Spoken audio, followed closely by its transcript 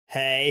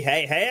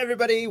Hey,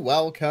 everybody.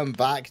 Welcome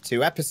back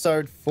to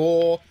episode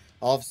 4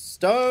 of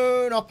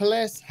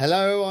Stoneopolis.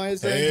 Hello,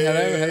 Isaac. Hey.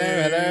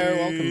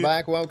 Hello. Welcome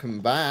back.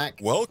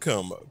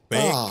 Welcome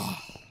back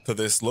to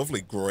this lovely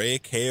grey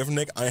cave,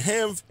 Nick. I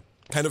have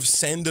kind of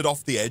sanded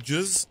off the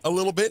edges a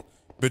little bit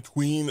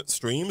between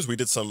streams. We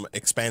did some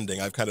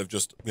expanding. I've kind of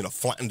just,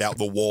 flattened out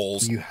the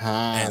walls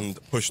and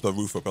pushed the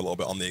roof up a little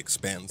bit on the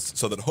expanse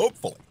so that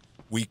hopefully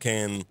we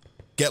can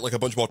get like a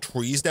bunch more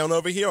trees down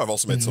over here. I've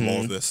also made some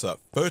more of this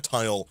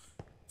fertile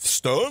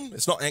stone.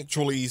 It's not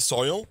actually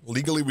soil.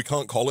 Legally, we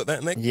can't call it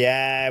that, Nick.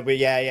 Yeah,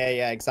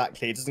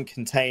 exactly. It doesn't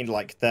contain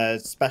like the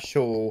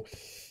special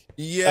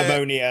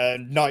ammonia,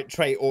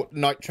 nitrate or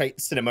nitrate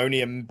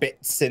cinnamonium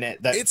bits in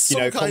it that it's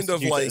some kind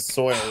of like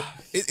soil.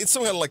 It's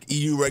some kind of like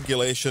EU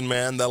regulation,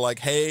 man. They're like,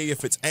 hey,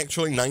 if it's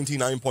actually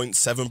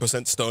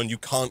 99.7% stone, you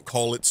can't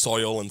call it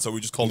soil, and so we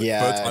just call it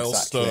fertile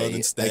stone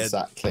instead.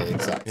 Exactly.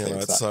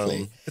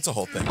 It's a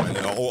whole thing,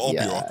 man. All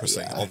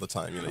bureaucracy all the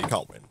time. You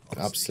can't win.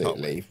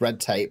 Absolutely. Red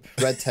tape.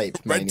 Red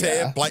tape, black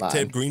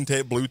tape, green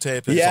tape, blue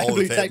tape. Yeah, all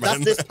blue the tape.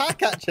 Man. That's this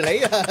pack, actually.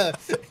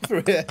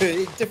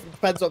 It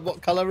depends on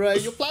what colour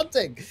you're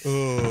planting.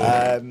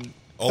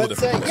 All the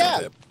different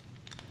tape.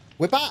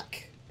 We're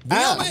back.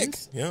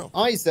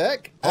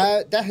 Isaac,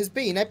 there has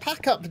been a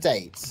pack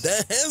update.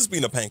 There has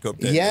been a pack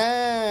update.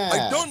 Yeah.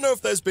 I don't know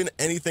if there's been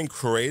anything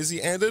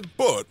crazy added,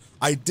 but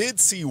I did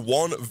see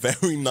one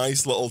very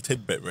nice little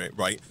tidbit,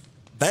 right?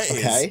 That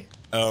is,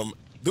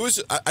 there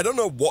was, I don't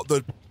know what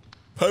the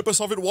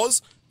purpose of it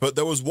was, but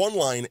there was one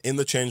line in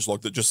the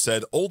changelog that just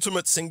said,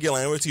 "Ultimate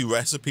Singularity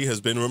recipe has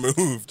been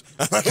removed."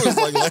 And I was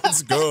like,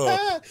 let's go.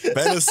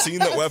 Ben has seen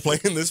that we're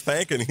playing this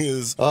pack, and he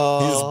has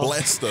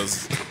blessed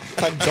us.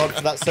 Thank God for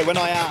that. So when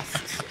I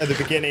asked at the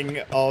beginning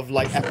of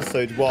like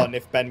episode 1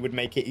 if Ben would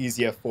make it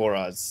easier for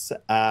us,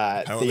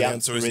 the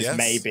answer is yes.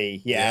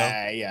 Maybe.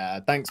 Yeah.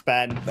 Thanks,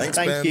 Ben. Thank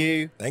Ben.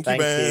 you,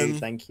 Ben.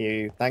 Thank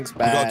you. Thanks,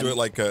 Ben. We gotta do it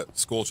like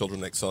school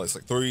children, Nick. So it's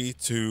like 3,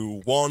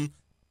 2, 1.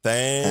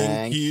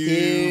 Thank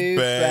you,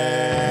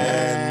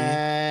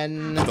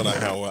 Ben. I don't know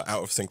how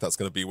out of sync that's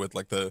going to be with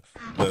like the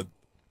the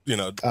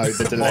delays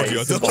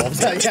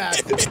involved. Yeah,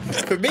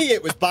 for me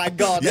it was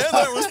bang on. Yeah,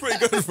 that was pretty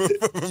good for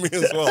me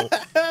as well.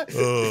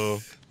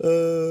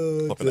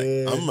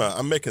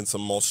 I'm making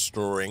some more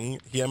string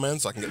here, man,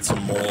 so I can get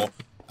some more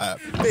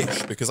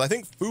fish, because I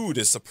think food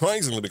is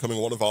surprisingly becoming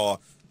one of our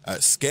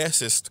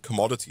scarcest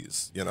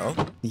commodities.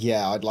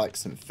 Yeah, I'd like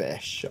some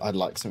fish. Oh, I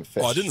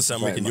didn't say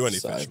I'm making you any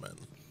fish, man.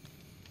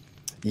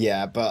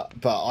 Yeah, but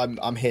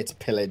I'm here to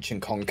pillage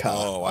and conquer.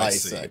 Oh, I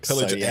Isaac, see.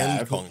 Pillage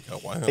and conquer.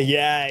 Wow.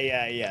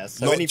 Yeah.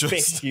 So Not any just...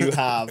 fish you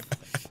have,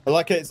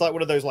 it's like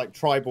one of those like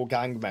tribal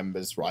gang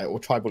members, right? Or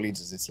tribal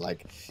leaders. It's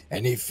like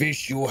any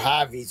fish you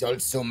have is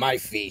also my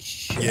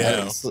fish.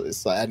 Yeah. It's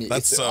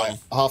like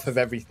half of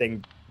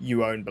everything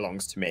you own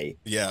belongs to me.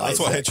 Yeah, that's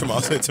what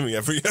HMR said to me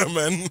every year,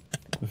 man.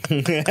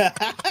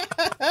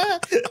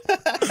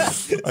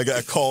 I get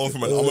a call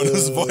from an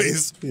ominous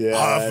voice.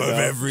 Half of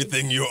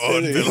everything you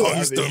own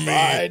belongs to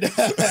me.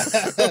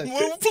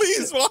 Well,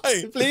 please,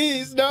 why?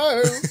 Please,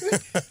 no.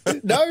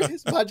 No,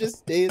 His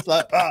Majesty is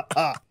like,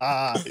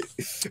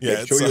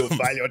 Make sure you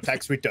file your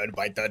tax return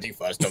by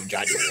 31st of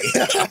January.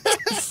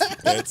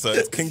 It's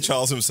King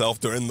Charles himself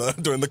during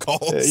the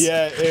calls. He's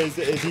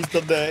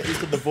done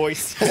the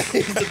voice.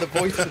 He's done the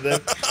voice for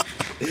the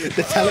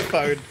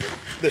telephone.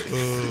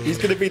 He's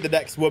going to be the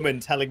next woman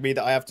telling me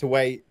that I have to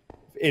wait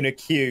in a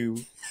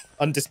queue,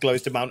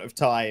 undisclosed amount of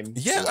time.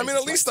 Yeah, I mean,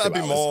 at least that'd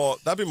be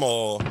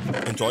more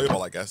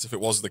enjoyable, I guess, if it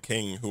was the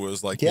king who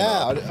was like,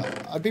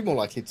 I'd be more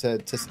likely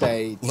to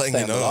stay on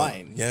the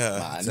line. Yeah,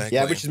 man. exactly.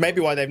 Yeah, which is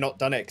maybe why they've not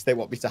done it, because they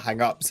want me to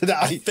hang up so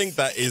that I think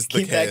that is the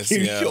keep case. Their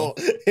queue short.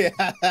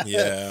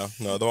 Yeah.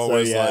 No, they're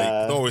always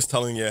they're always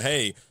telling you,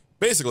 hey,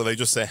 basically they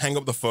just say hang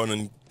up the phone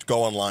and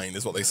go online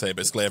is what they say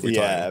basically every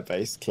time. Yeah,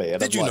 basically.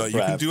 Did you know you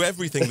can do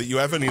everything that you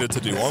ever needed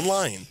to do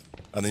online?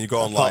 And then you go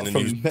online and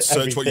you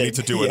search what you need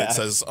to do, and it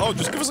says, "Oh,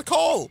 just give us a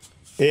call."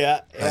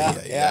 Yeah.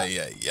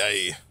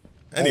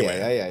 Anyway,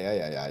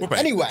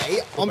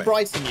 on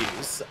brighter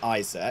news,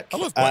 Isaac. I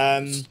love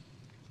bright news.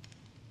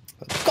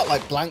 We've got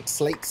like blank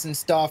slates and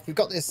stuff. We've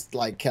got this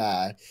like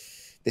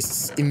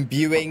this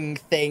imbuing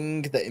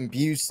thing that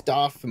imbues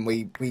stuff, and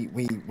we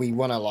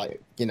want to like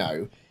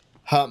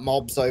hurt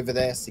mobs over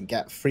this and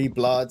get free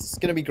bloods. It's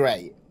gonna be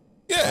great.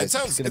 Yeah, it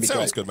sounds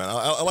good, man.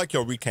 I like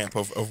your recap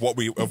of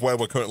where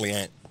we're currently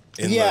at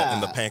in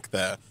the pack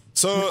there.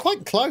 So we're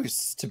quite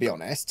close, to be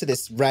honest, to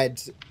this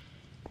red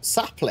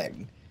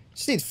sapling.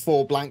 Just need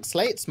 4 blank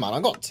slates, man. I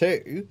got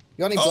 2. You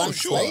got any blank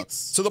slates?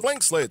 So the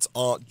blank slates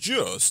are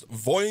just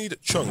void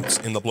chunks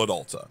in the blood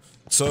altar.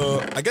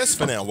 So I guess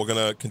for now we're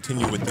gonna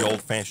continue with the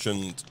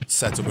old-fashioned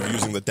setup of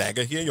using the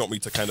dagger here. You want me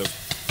to kind of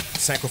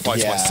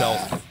sacrifice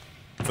myself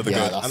for the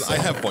good? And I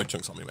have void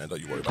chunks on me, man.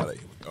 Don't you worry about it.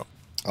 Here we go.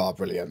 Oh,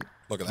 brilliant.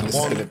 Look at that. This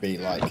is gonna be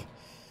like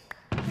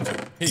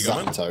here you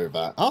go, man.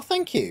 Over. Oh,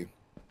 thank you.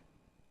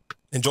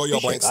 Enjoy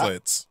your blank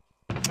slates.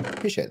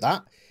 Appreciate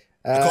that.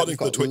 According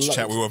to the Twitch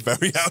chat, we were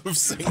very out of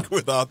sync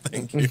with our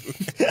thank you.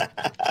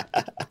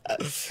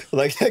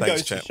 Like, it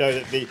goes champ. to show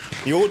that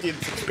the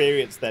audience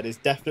experience then is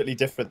definitely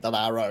different than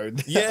our own.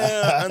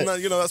 Yeah,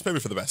 and you know, that's maybe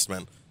for the best,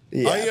 man.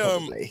 Yeah,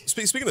 probably.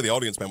 Speaking of the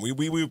audience, man, we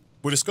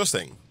were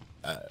discussing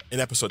in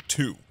episode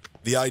 2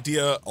 the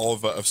idea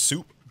of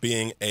soup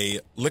being a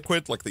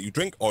liquid like that you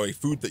drink or a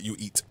food that you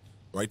eat.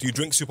 Right? Do you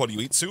drink soup or do you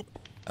eat soup?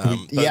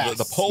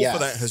 The poll for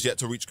that has yet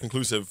to reach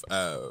conclusive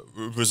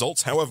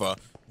results. However,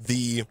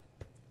 the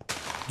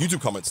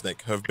YouTube comments,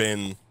 Nick, have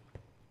been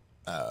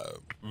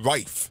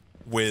rife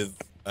with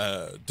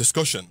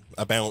discussion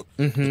about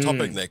the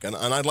topic, Nick. And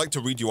I'd like to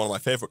read you one of my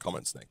favorite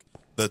comments, Nick,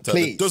 that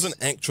doesn't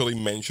actually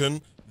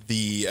mention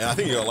and I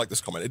think you're going to like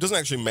this comment, it doesn't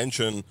actually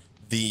mention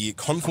the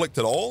conflict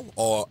at all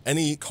or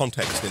any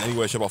context in any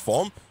way, shape, or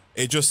form.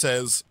 It just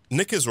says,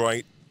 Nick is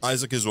right,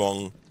 Isaac is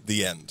wrong,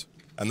 the end.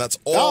 And that's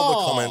all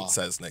the comment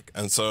says, Nick.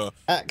 And so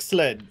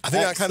excellent. I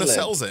think that kind of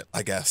sells it,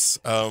 I guess.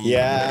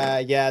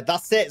 Yeah,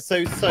 that's it.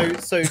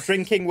 So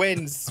drinking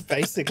wins,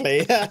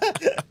 basically.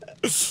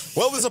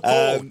 Well, there's a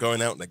poll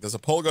going out, Nick. There's a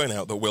poll going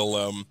out that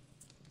will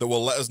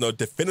let us know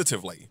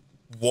definitively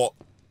what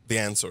the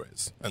answer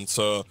is. And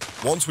so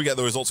once we get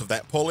the results of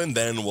that poll in,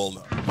 then we'll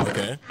know.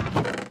 Okay.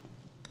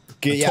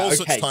 Until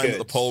such time that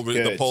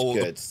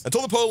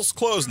until the poll's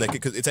closed, Nick,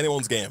 because it's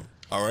anyone's game.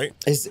 All right.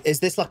 Is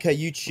this like a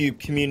YouTube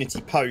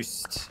community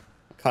post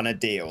kind of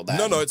deal?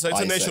 Then, no, it's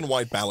a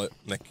nationwide ballot,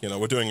 Nick. You know,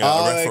 we're doing a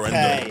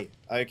referendum.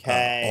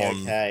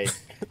 Okay.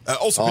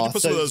 Also, could you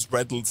put some of those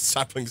red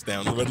saplings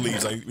down? The red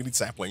leaves. We need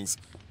saplings.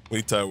 We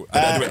need to.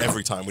 I do it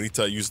every time. We need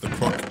to use the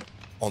crook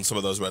on some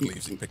of those red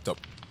leaves you picked up.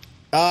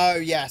 Oh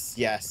yes.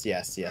 I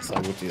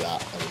will do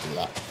that.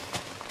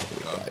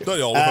 Not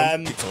all of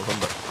them. Keep some of them,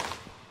 but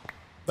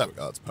there we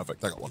go. That's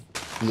perfect. I got one.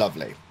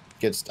 Lovely.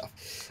 Good stuff.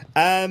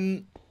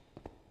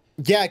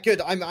 Yeah,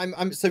 good.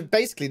 I'm so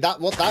basically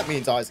what that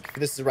means, Isaac, if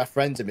this is a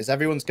referendum, is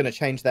everyone's going to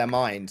change their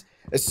mind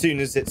as soon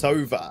as it's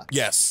over.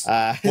 Yes.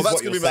 Well,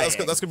 that's gonna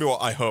be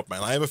what I hope,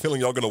 man. I have a feeling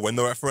you're going to win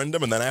the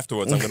referendum, and then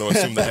afterwards, I'm going to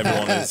assume that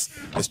everyone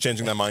is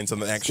changing their minds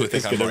and they actually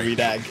think I'm right.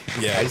 Renege.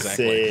 Yeah,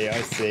 exactly.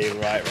 I see.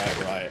 Right.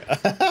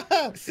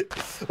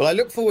 Well, I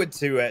look forward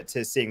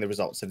to seeing the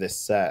results of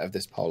this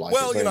poll.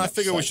 Well, you know, I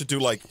figure we should do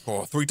like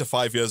 3 to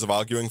 5 years of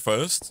arguing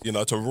first, you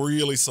know, to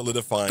really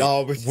solidify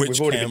which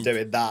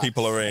camp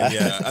people are in.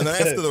 Yeah, and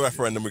then after the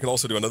referendum, we can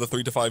also do another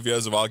 3 to 5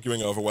 years of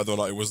arguing over whether or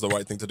not it was the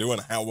right thing to do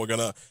and how we're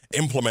gonna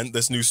implement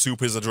this new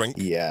soup is a drink.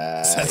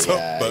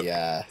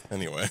 Yeah.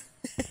 Anyway.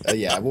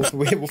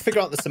 We'll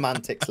figure out the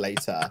semantics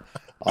later,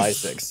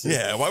 Isaac.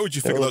 Yeah, why would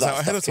you figure those out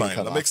ahead of time?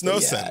 That makes no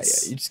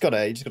sense. Yeah. You just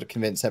gotta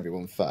convince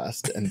everyone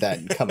first, and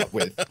then come up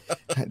with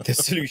the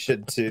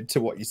solution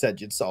to what you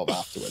said you'd solve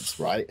afterwards,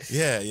 right?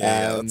 Yeah.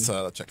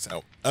 That checks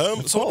out.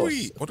 So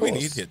what do we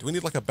need here? Do we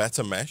need like a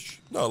better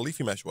mesh? No,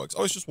 leafy mesh works.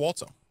 Oh, it's just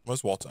water.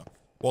 Where's water?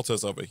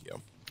 Water's over here.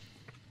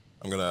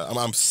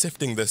 I'm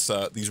sifting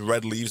these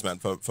red leaves, man,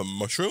 for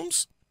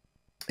mushrooms.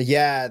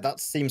 Yeah, that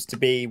seems to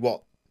be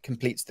what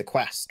completes the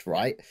quest,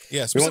 right?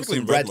 Yeah,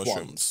 specifically red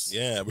mushrooms. Ones.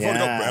 Yeah, we've already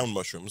got brown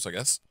mushrooms, I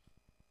guess.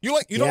 You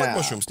don't like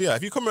mushrooms, do you?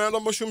 Have you come around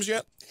on mushrooms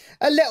yet?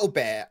 A little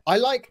bit. I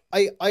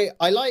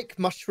like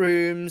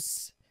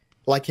mushrooms,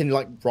 like in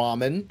like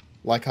ramen.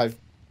 Like I've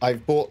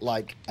bought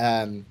like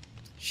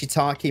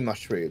shiitake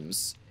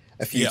mushrooms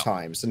a few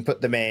times and put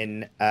them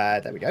in.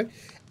 There we go.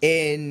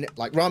 In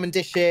like ramen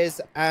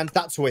dishes, and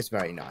that's always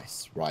very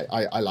nice, right?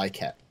 I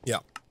like it. Yeah.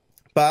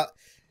 But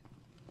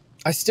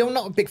I'm still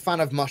not a big fan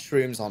of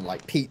mushrooms on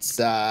like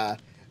pizza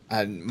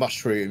and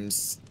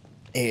mushrooms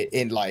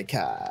in like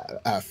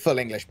full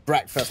English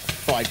breakfast,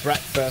 fried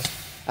breakfast.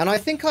 And I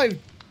think I've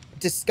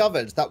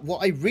discovered that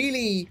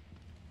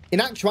in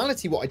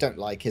actuality, what I don't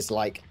like is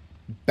like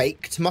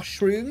baked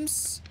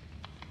mushrooms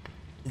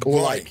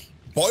or like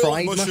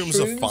boiled mushrooms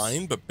are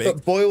fine, but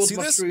boiled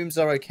mushrooms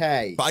are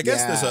okay. But I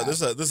guess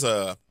there's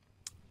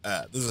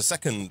a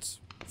second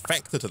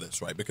factor to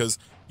this, right? Because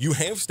you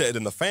have stated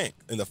in the past,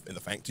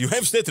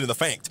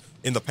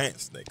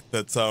 Nick,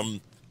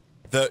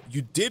 that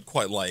you did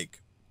quite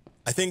like.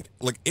 I think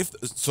what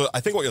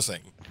you're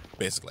saying,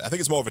 basically, I think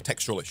it's more of a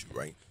textural issue,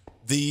 right?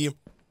 The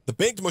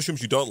baked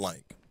mushrooms you don't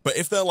like, but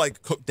if they're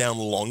like cooked down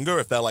longer,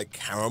 if they're like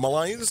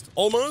caramelized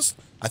almost,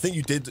 I think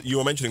you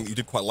were mentioning that you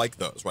did quite like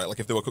those, right? Like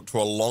if they were cooked for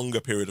a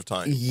longer period of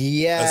time.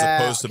 Yeah. As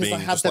opposed to being I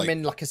had them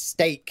in like a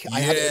steak.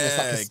 I had it in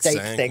like a steak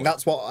thing.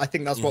 That's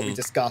what we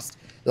discussed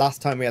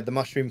last time we had the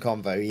mushroom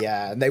convo.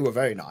 Yeah, and they were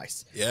very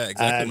nice. Yeah,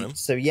 exactly, man.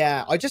 So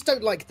yeah, I just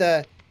don't like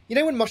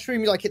when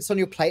mushroom, like it's on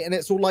your plate and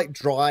it's all like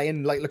dry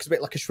and like looks a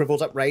bit like a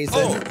shriveled up raisin.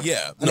 Oh,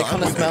 yeah. And it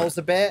kind of smells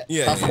a bit.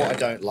 Yeah, that's what I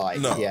don't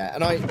like. No. Yeah,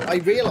 and I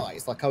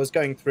realized like I was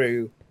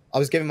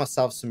giving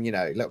myself some,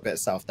 a little bit of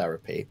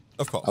self-therapy.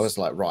 Of course. I was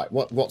like, right,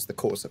 what's the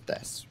cause of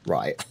this,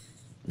 right?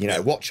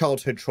 What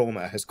childhood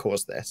trauma has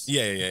caused this?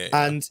 Yeah.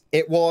 And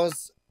it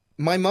was,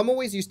 my mum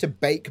always used to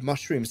bake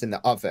mushrooms in the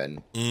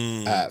oven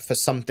for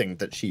something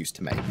that she used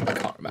to make. I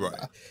can't remember.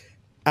 Right.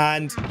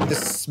 And the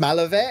smell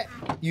of it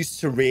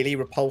used to really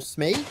repulse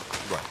me.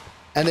 Right.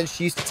 And then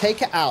she used to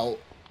take it out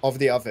of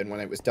the oven when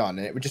it was done,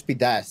 and it would just be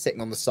there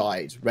sitting on the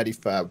side, ready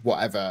for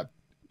whatever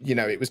you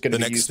know, it was going to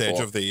be next used stage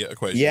for. of the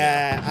equation.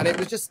 Yeah, and it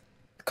was just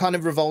kind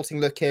of revolting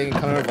looking,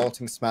 kind of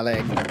revolting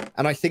smelling,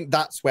 and I think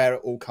that's where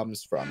it all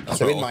comes from.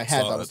 So in my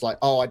head, I was like,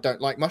 oh, I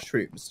don't like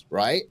mushrooms,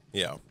 right?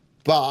 Yeah.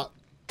 But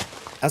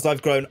as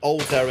I've grown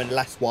older and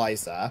less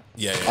wiser,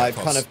 I've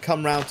kind of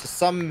come round to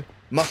some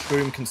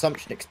mushroom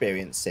consumption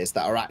experiences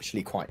that are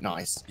actually quite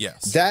nice.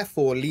 Yes.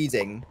 Therefore,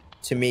 leading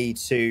to me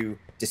to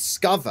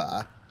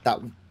discover that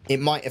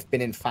it might have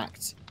been, in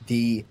fact,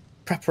 the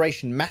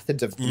preparation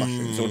method of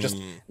mushrooms, or just,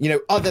 you know,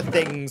 other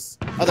things,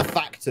 other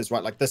factors,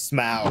 right, like the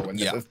smell and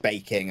of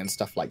baking and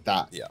stuff like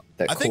that. Yeah,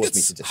 that caused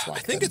me to dislike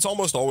I think them. it's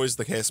almost always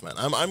the case, man.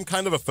 I'm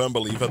kind of a firm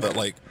believer that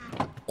like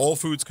all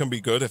foods can be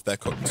good if they're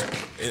cooked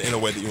in a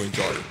way that you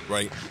enjoy,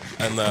 right?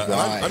 And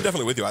I'm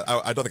definitely with you.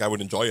 I don't think I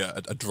would enjoy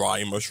a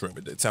dry mushroom.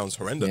 It sounds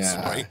horrendous,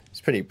 right? It's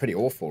pretty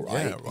awful,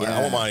 right? Yeah, right.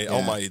 I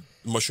want my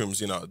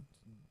mushrooms, you know,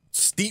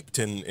 steeped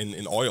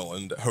in oil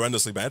and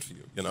horrendously bad for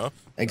you, you know?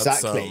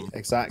 Exactly.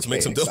 To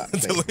make them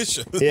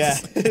delicious. Yeah,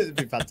 it'd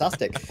be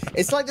fantastic.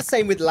 It's like the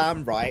same with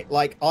lamb, right?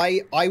 Like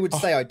I would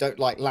say I don't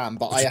like lamb,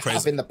 but I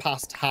have in the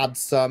past had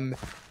some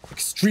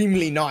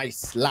extremely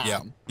nice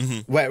lamb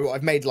where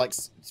I've made like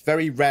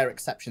very rare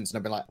exceptions and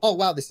I've been like, oh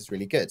wow, this is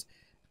really good.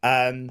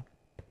 And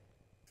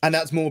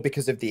that's more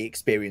because of the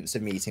experience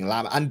of me eating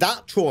lamb. And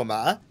that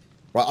trauma,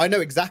 right, I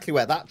know exactly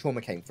where that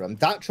trauma came from.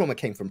 That trauma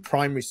came from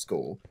primary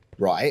school.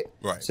 Right.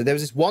 So there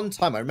was this one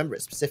time, I remember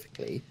it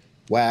specifically,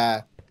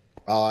 where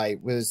I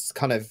was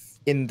kind of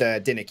in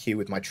the dinner queue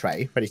with my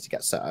tray, ready to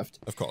get served.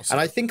 Of course. And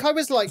I think I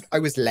was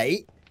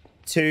late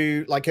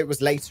to, like, it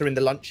was later in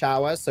the lunch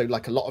hour. So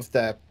like a lot of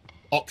the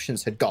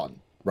options had gone,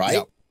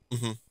 right?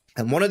 Yeah.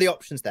 And one of the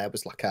options there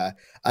was like a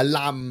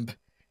lamb,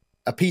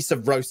 a piece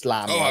of roast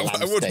lamb. Oh,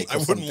 I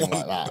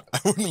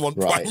wouldn't want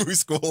primary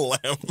school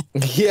lamb.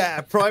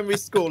 Yeah, primary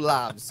school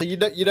lamb. So you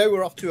know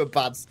we're off to a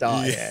bad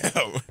start here,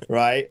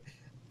 right?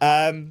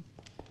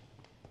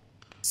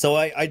 So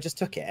I just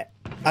took it,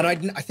 and I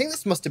think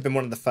this must have been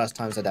one of the first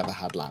times I'd ever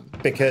had lamb,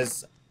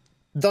 because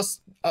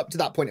thus up to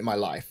that point in my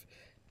life,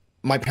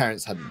 my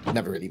parents had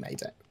never really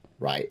made it,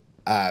 right?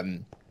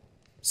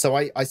 So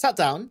I sat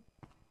down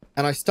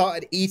and I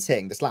started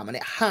eating this lamb, and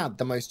it had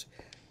the most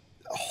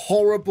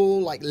horrible,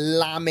 like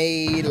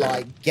lammy,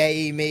 like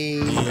gamey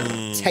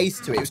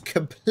taste to it. It was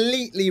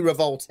completely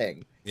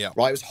revolting. Yeah.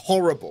 Right? It was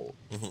horrible.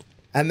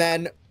 And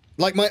then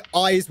like my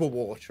eyes were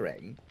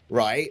watering,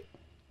 right?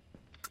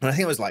 And I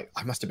think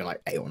I must have been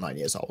like 8 or 9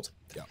 years old.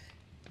 Yeah.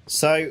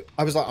 So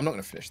I was like, I'm not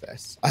going to finish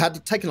this. I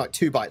had taken like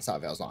 2 bites out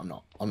of it. I was like, I'm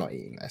not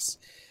eating this.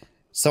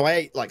 So I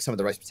ate like some of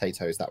the roast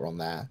potatoes that were on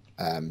there,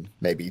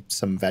 maybe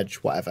some veg,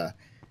 whatever.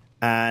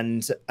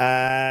 And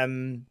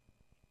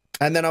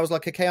then I was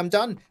like, okay, I'm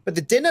done. But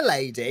the dinner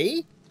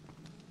lady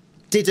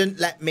didn't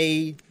let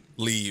me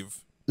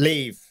leave.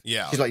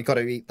 Yeah. She's like, you got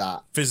to eat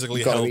that.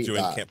 Physically held you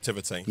in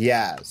captivity.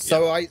 Yeah.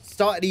 So I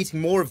started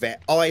eating more of it,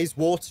 eyes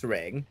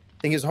watering.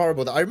 I think it was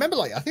horrible. I remember,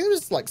 like, I think there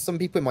was like some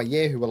people in my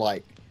year who were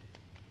like,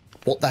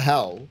 what the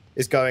hell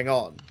is going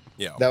on?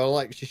 Yeah. They were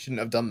like, she shouldn't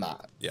have done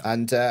that. Yeah.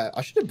 And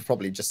I should have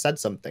probably just said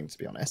something, to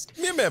be honest.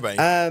 Yeah, maybe.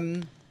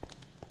 And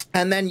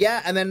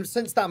then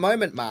since that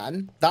moment,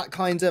 man, that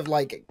kind of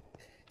like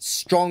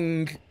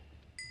strong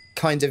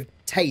kind of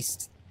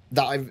taste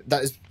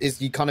that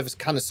is you kind of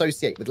can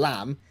associate with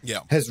lamb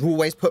has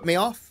always put me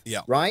off.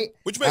 Yeah. Right?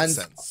 Which makes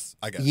sense,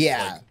 I guess.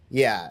 Yeah. Like,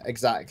 yeah,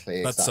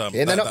 exactly. And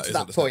then up to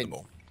that point.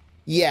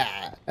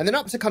 Yeah. And then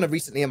up to kind of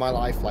recently in my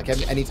life, like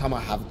anytime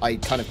I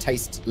kind of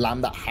taste lamb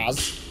that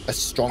has a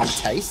strong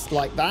taste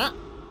like that,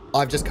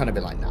 I've just kind of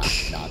been like, nah,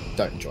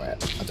 don't enjoy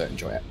it. I don't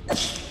enjoy it.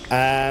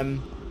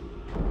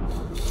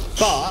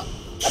 But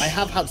I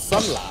have had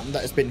some lamb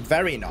that has been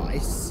very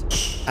nice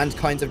and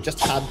kind of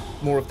just had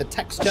more of the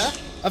texture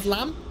of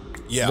lamb.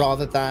 Yeah.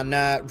 Rather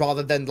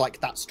than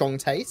like that strong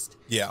taste.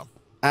 Yeah.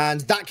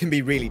 And that can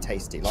be really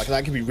tasty. Like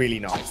that can be really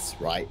nice,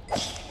 right?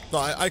 No,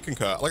 I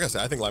concur. Like I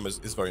said, I think lamb is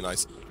very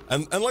nice.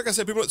 And like I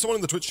said, someone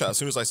in the Twitch chat, as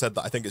soon as I said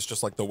that, I think it's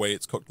just like the way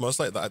it's cooked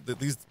mostly.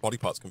 These body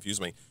parts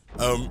confuse me.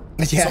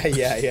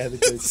 Yeah.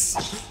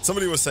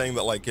 Somebody was saying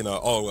that, like, you know,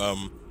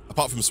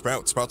 apart from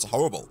sprouts are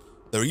horrible.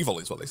 They're evil,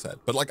 is what they said.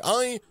 But like,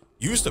 I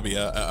used to be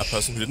a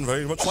person who didn't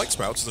very much like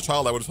sprouts. As a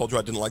child, I would have told you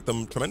I didn't like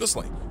them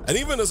tremendously. And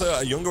even as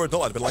a younger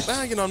adult, I'd been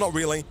like, you know, not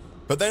really.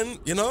 But then,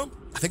 you know,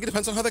 I think it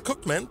depends on how they're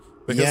cooked, man.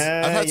 Because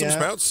I've had some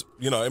sprouts,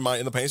 you know, in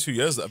the past few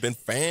years that have been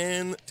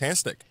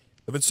fantastic.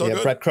 They've been so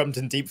good. Breadcrumbed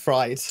and deep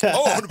fried.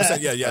 Oh,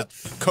 100%, yeah.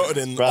 Coated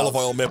in olive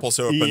oil, maple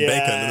syrup, and bacon,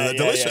 and they're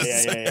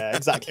delicious. Yeah,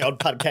 exactly, on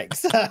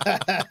pancakes.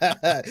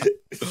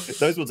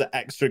 Those ones are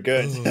extra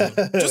good.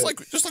 just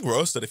like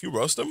roasted. If you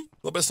roast them, a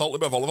little bit of salt, a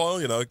little bit of olive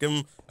oil, you know, give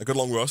them a good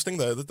long roasting.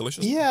 They're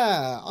delicious.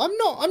 Yeah, I'm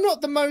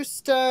not the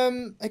most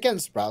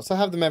against sprouts. I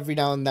have them every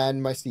now and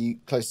then, mostly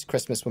close to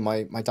Christmas when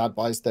my dad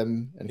buys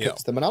them and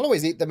cooks them, and I'll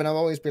always eat them, and I'll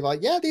always be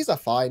like, yeah, these are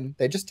fine.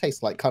 They just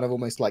taste like kind of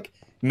almost like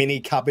mini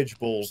cabbage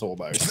balls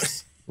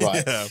almost.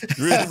 Right. Yeah,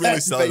 really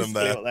selling them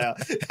there.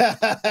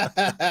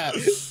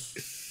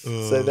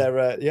 So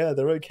they're yeah,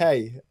 they're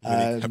okay.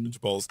 Mini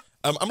cabbage balls.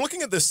 I'm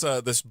looking at this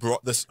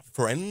this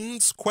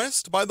friends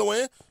quest, by the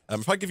way.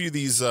 If I give you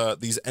these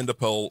ender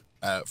pearl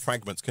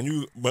fragments, can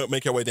you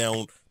make your way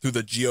down through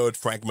the geode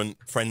fragment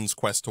friends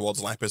quest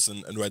towards lapis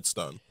and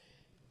redstone?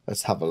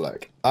 Let's have a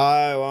look.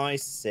 Oh, I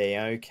see.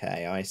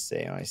 Okay, I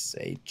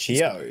see.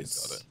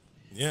 Geodes. Got it.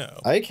 Yeah.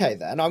 Okay,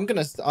 then I'm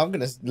gonna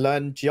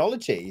learn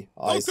geology.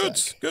 Isaac.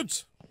 Oh,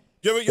 good.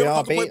 You ever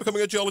contemplate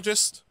becoming a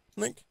geologist,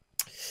 Nick?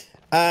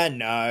 No.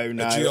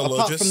 A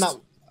geologist? Apart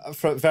from that,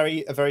 for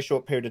a very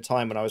short period of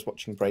time when I was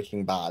watching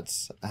Breaking Bad,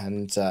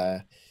 and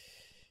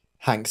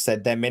Hank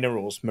said they're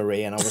minerals,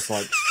 Marie, and I was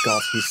like,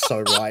 God, he's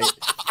so right.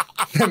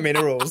 They're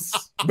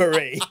minerals,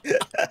 Marie.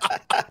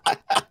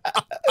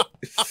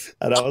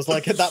 And I was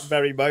like, at that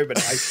very moment,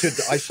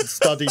 I should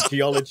study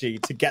geology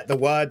to get the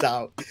word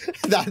out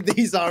that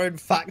these are in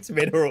fact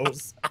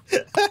minerals.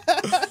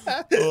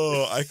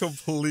 Oh, I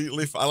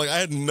completely I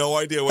had no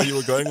idea where you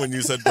were going when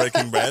you said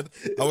Breaking Bad.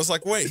 I was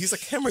like, wait, he's a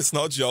chemist,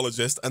 not a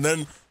geologist. And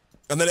then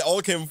it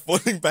all came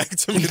floating back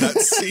to me, that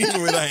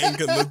scene with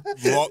Hank and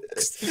the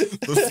rocks,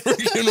 the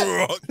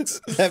freaking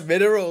rocks. They're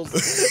minerals.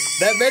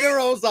 They're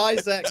minerals,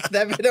 Isaac.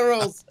 They're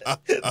minerals.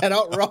 They're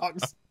not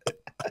rocks.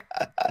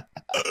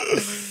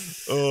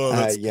 Oh,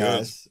 that's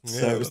yes. good.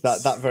 So it was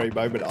that very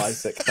moment,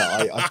 Isaac,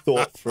 that I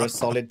thought for a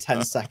solid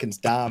 10 seconds,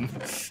 damn,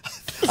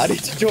 I need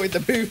to join the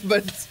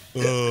movement.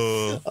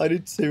 I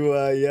need to,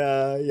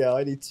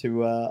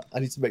 I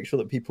need to make sure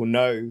that people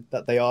know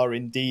that they are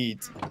indeed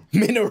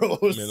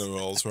minerals.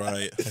 Minerals,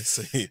 right? I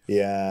see.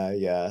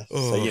 Yeah.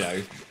 So, you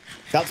know,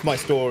 that's my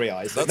story,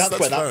 Isaac. That's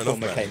where that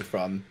trauma came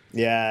from.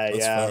 Yeah.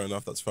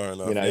 That's fair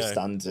enough. You know,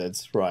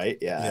 standards, right?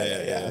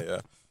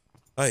 Yeah.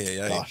 Oh,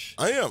 yeah. Gosh.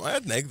 I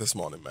had an egg this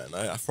morning, man.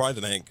 I fried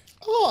an egg.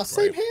 Oh,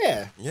 same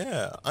here.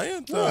 Yeah, I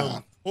had.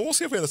 Well, we'll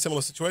see if we had a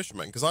similar situation,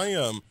 man. Because I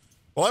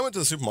went to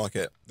the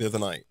supermarket the other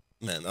night,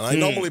 man, and I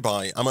normally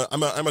buy. I'm a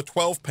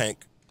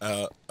 12-pack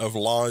of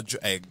large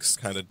eggs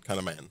kind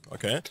of man.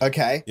 Okay.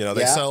 Okay. You know,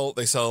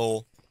 they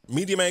sell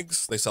medium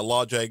eggs, they sell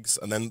large eggs,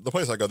 and then the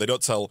place I go, they do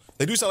sell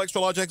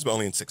extra large eggs, but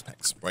only in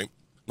 6-packs, right?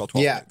 Not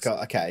 12 packs.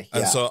 Okay.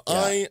 And so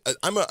I'm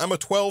a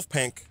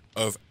 12-pack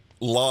of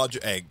large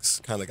eggs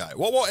kind of guy.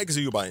 What eggs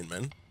are you buying,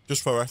 man?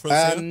 Just for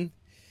reference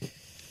here?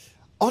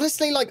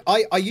 Honestly, like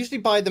I usually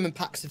buy them in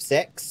packs of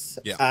 6.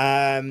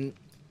 Yeah.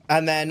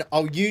 And then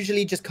I'll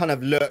usually just kind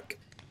of look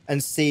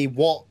and see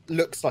what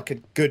looks like a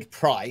good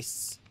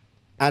price.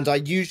 And I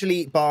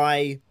usually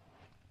buy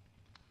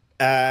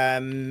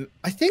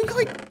I think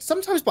I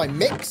sometimes buy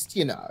mixed,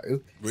 you know.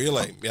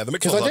 Really? Yeah, the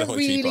mixed ones are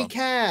definitely cheaper. Because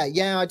I don't really care.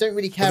 Yeah, I don't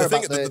really care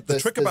about the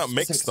trick about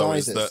mixed though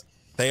sizes. is that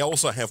they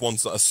also have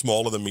ones that are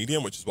smaller than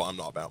medium, which is what I'm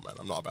not about, man.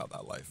 I'm not about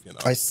that life, you know.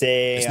 I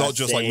see. It's not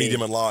just like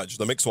medium and large.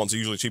 The mixed ones are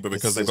usually cheaper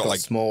because they've got like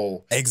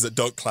small eggs that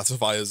don't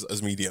classify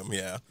as medium.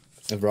 Yeah.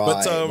 Right.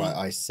 But, right.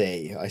 I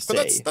see.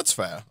 But that's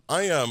fair.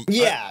 I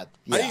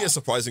eat a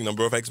surprising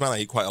number of eggs, man. I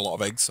eat quite a lot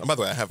of eggs. And by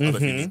the way, I don't know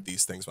if you need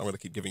these things, but I'm going to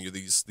keep giving you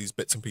these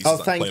bits and pieces.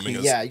 Oh, thank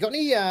you. Yeah, you got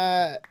any?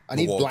 I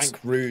need blank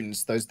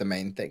runes. Those are the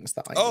main things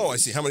that I need. Oh, I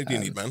see. How many do you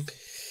need, man?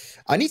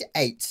 I need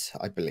 8,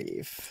 I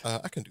believe.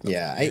 I can do that.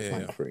 Yeah, 8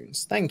 blank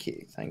runes. Thank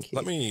you.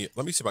 Let me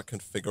see about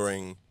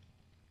configuring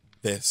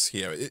this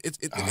here.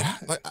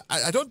 Like,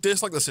 I don't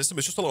dislike the system.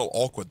 It's just a little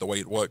awkward the way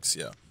it works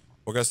here.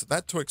 Because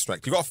that to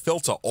extract, you got to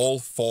filter all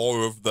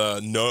 4 of the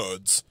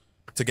nodes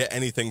to get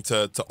anything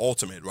to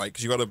automate, right?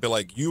 Because you got to be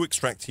like, you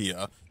extract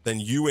here, then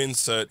you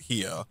insert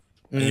here,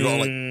 and you got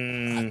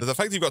like the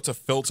fact that you've got to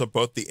filter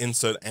both the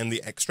insert and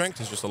the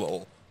extract is just a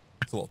little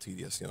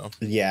tedious, you know.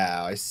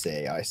 Yeah, I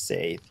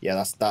see.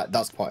 Yeah,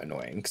 that's quite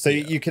annoying. So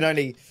you can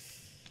only.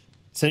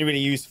 It's only really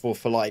useful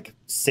for like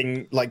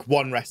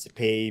one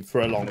recipe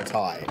for a long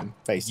time,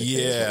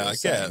 basically. Yeah, I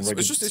guess.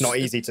 Really, it's not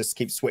easy to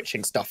keep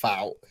switching stuff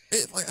out.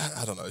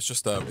 I don't know. It's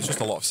just a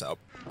lot of setup.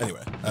 Anyway,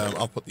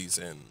 I'll put these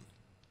in.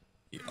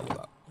 Yeah, I'll let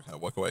that kind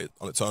of work away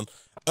on its own.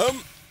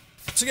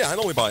 So yeah, I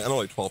normally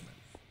 12,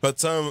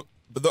 but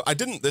I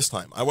didn't this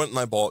time. I went and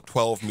I bought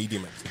 12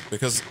 medium eggs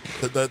because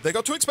they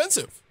got too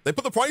expensive. They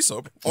put the price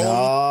up on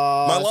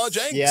my large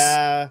eggs.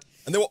 Yeah,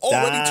 and they were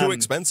already too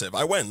expensive.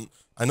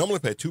 I normally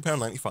pay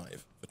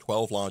 £2.95 for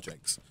 12 large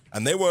eggs.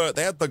 And they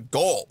had the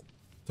gall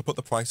to put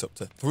the price up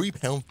to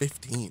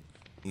 £3.15,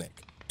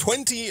 Nick.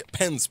 20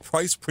 pence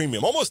price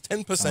premium, almost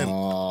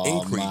 10%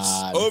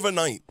 increase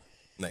overnight,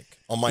 Nick,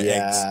 on my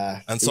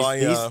eggs. And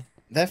so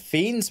they're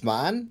fiends,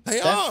 man.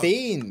 They're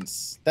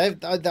fiends. They're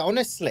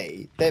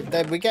honestly,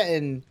 we're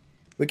getting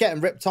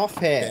ripped off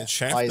here,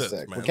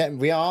 Isaac. Man.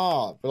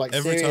 We're like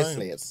every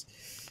seriously, time.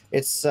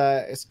 It's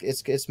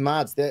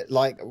mad.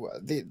 Like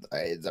we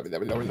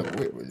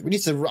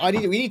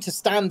need to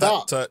stand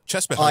up.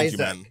 Chest behind Isaac.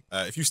 you, man.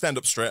 If you stand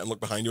up straight and look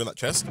behind you in that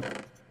chest,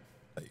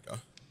 there you go.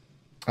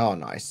 Oh,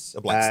 nice. The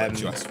black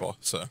slabs you asked for,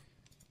 sir.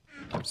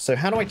 So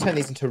how do I turn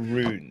these into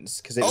runes?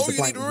 Because it was the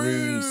blank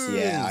runes.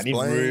 Yeah, I need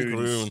runes.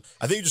 Rune.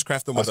 I think you just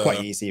craft them with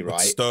quite easy, right?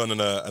 Stone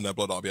and a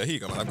blood orb. Yeah, here you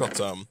go, man. I've got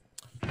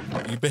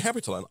you'd be happy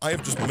to learn. I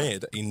have just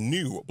made a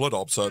new blood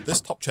orb. So this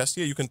top chest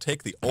here, you can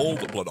take the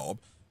old blood orb.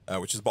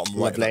 which is the bottom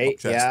right of that Lovely.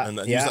 top chest, and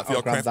use that for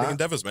your crafting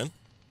endeavors, man.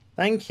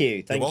 Thank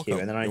you. You're welcome.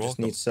 And then I You're just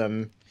welcome.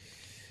 need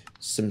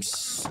some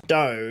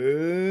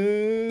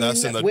stone.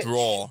 That's in the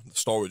drawer, the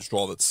storage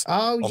drawer that's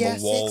on the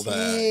wall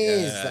there.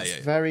 Yeah, that's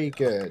very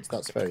good.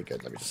 That's very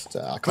good. Let me just.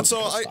 I can't. So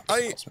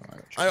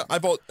I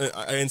bought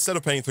instead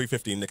of paying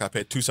 $3.50, Nick, I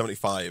paid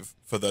 $2.75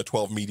 for the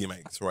 12 medium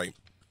eggs, right?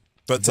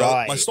 But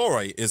my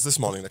story is this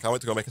morning, Nick, I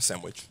went to go make a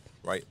sandwich,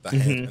 right? That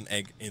had an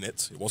egg in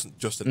it. It wasn't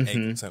just an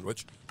egg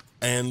sandwich,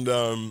 and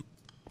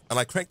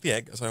I cracked the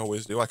egg as I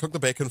always do. I cook the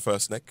bacon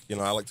first, Nick. You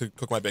know, I like to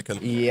cook my bacon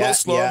a little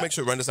slow, make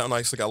sure it renders out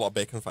nicely. Got a lot of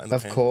bacon fat in the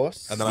pan. Of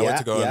course. And then I went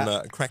to go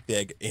and crack the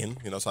egg in.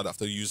 You know, so I'd have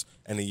to use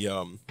any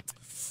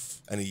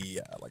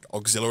like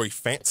auxiliary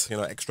fat, you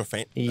know, extra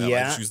fat. I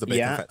just use the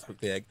bacon fat to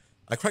cook the egg.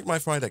 I cracked my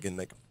fried egg in,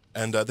 Nick,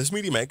 and this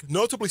medium egg,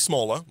 notably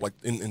smaller, like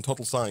in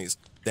total size,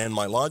 than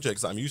my large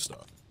eggs that I'm used to.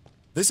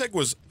 This egg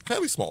was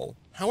fairly small.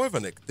 However,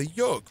 Nick, the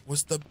yolk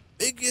was the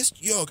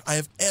biggest yolk I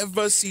have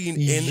ever seen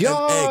in an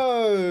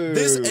egg.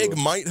 This egg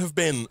might have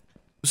been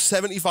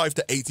 75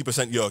 to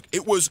 80% yolk.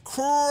 It was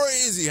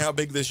crazy how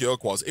big this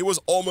yolk was. It was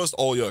almost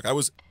all yolk. It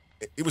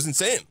was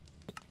insane.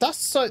 That's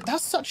so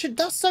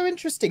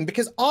interesting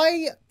because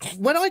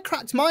when I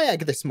cracked my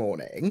egg this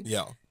morning,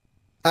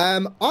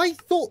 I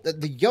thought that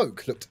the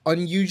yolk looked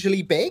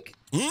unusually big.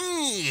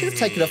 Should have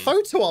taken a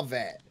photo of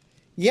it.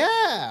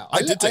 Yeah,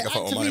 I did take a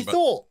photo of mine,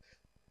 but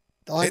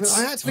I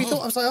actually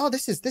thought, I was like, oh,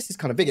 this is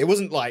kind of big. It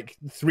wasn't like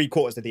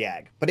 3/4 of the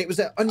egg, but it was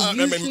an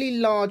unusually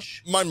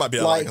large. Mine might be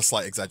like a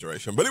slight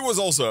exaggeration, but it was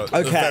also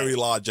a very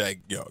large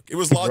egg yolk. It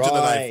was larger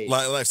than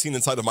I've seen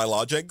inside of my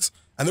large eggs,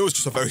 and there was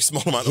just a very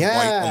small amount of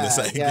white on this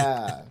egg.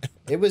 Yeah,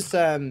 it was.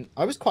 I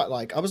was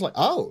like,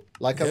 oh,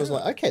 like I was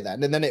like, okay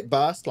then, and then it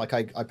burst. Like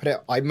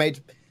I made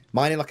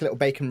mine in like a little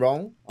bacon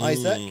roll,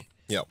 Isaac.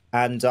 Yeah,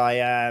 and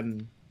I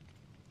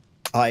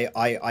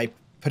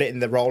put it in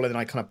the roll, and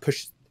then I kind of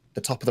pushed the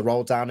top of the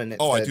roll down, and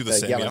I do the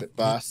same. Yellow bit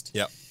burst.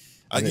 Yeah,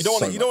 you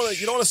don't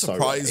want a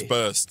surprise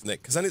burst,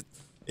 Nick, because then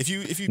if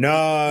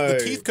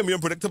the teeth can be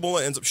unpredictable,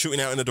 it ends up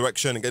shooting out in a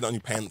direction and getting on your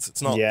pants. It's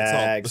not.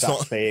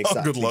 Exactly.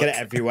 Good luck. You get it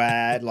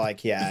everywhere.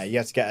 Like, you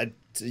have to get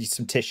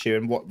some tissue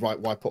and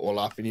wipe it all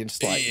up, and you're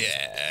just like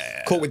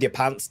caught with your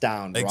pants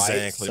down.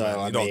 Exactly. Right? So,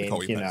 man. You don't want to be caught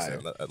with your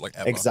pants down, like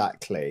ever.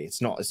 Exactly. It's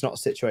not a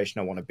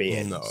situation I want to be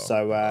in. No.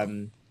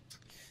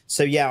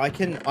 So yeah, I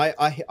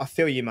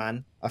feel you,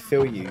 man. I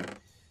feel you.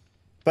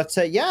 But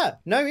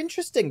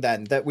interesting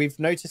then that we've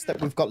noticed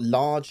that we've got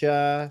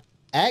larger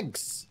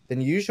eggs than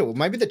usual.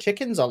 Maybe the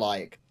chickens are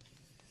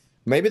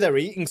maybe they're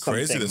eating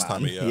something. Crazy this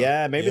time of year.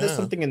 Yeah, maybe there's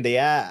something in the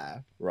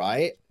air,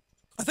 right?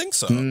 I think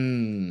so.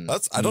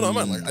 I don't know,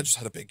 man. Like, I just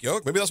had a big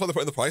yolk. Maybe that's why they're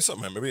putting the price up,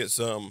 man. Maybe it's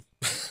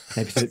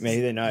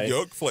maybe they know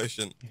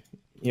yolkflation.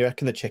 You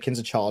reckon the chickens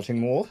are charging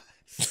more?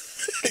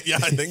 Yeah,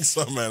 I think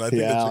so, man. I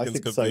think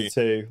the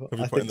chickens could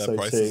be putting their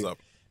prices up.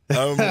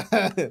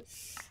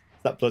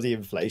 That bloody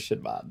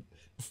inflation, man.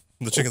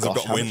 The chickens have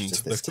got wind.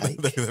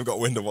 They've got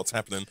wind of what's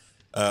happening.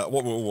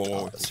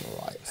 Whoa. That's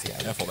all right. Yeah,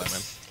 careful there,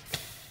 man.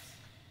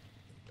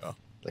 Oh.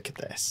 Look at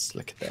this.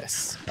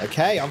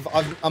 Okay,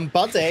 I'm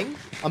budding.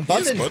 I'm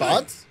budding,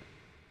 bud.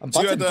 So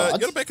you had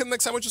a bacon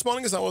egg sandwich this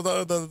morning? Is that what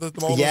the moral of the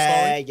story?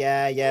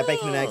 Yeah.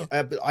 Bacon and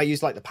egg. I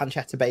used like the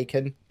pancetta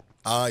bacon.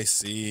 I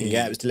see.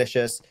 Yeah, it was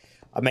delicious.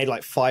 I made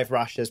like 5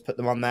 rashers, put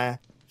them on there,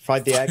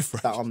 fried the egg,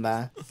 put that on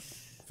there.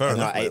 Fair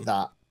enough. I ate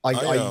that.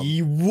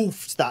 I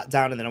wolfed that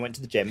down, and then I went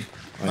to the gym.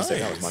 Nice. So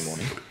that was my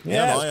morning.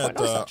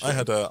 I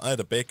had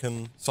a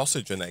bacon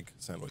sausage and egg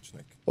sandwich,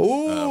 Nick.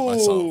 Ooh.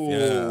 Myself,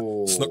 yeah.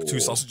 Snuck 2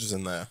 sausages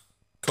in there.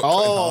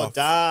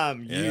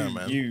 Damn!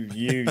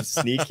 You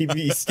sneaky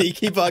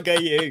bugger,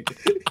 you.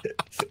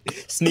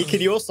 Sneaking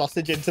your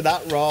sausage into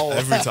that roll.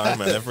 Every time,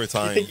 man. Every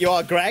time. You think you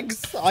are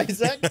Greg's,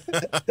 Isaac?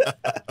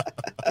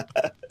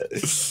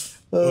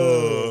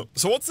 So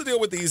what's the deal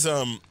with these?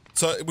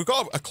 So we've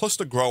got a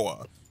cluster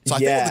grower. So I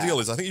think what the deal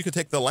is, I think you could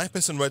take the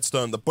lapis and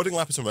redstone, the budding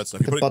lapis and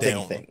redstone, you put it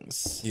down.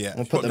 Things. Yeah,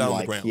 I'll put them down on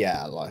the ground.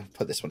 Yeah, like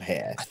put this one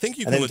here. I think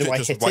you can legit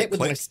just right click with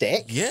my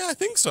stick. Yeah, I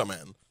think so,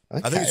 man.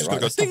 Okay, I think it's just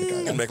gonna go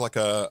ding and make like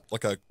a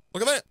look at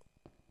that.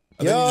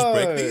 And then you just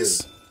break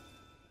these,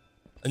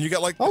 and you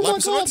get like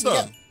lapis and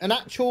redstone. An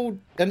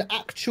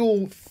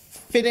actual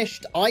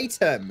finished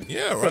item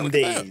from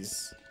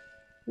these.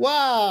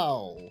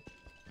 Wow,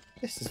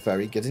 this is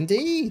very good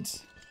indeed.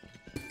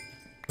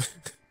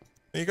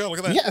 There you go, look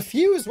at that. You get a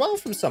few as well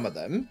from some of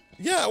them.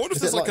 Yeah, I wonder if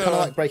there's like kind of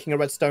like breaking a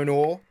redstone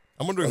ore.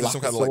 I'm wondering if there's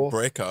some kind of like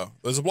breaker.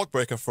 There's a block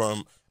breaker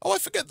from, I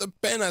forget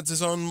that Ben adds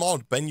his own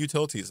mod, Ben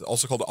Utilities,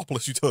 also called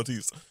Stoneopolis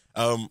Utilities.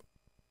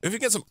 If you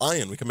get some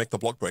iron, we can make the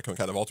block breaker and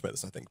kind of automate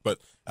this, I think. But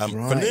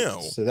for now,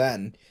 so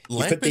then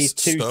you put these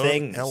 2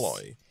 things.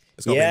 Alloy.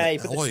 Yeah, you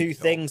put the 2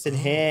 things in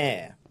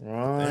here.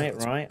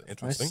 Right.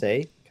 Interesting. I see.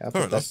 Okay, I'll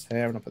put this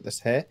here and I'll put this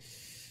here.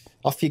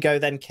 Off you go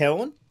then,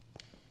 Kiln.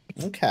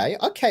 Okay,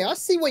 I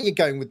see where you're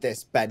going with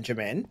this,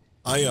 Benjamin.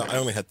 I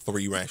only had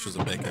 3 rashers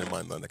of bacon in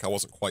mind, though, Nick. I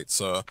wasn't quite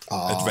so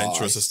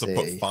adventurous as to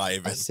put 5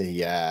 in. I see,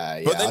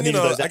 yeah. But then,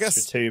 I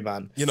guess 2,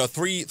 man.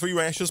 3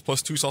 rashers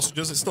plus 2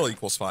 sausages, it still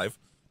equals 5.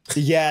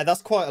 Yeah,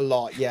 that's quite a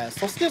lot. Yeah,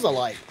 sausages are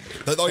like.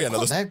 Oh yeah,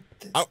 no,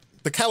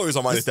 the calories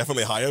on mine is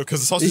definitely higher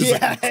because the sausages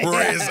are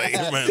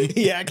crazy, man.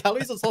 Yeah,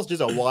 calories on sausages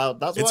are wild.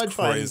 That's why I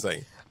try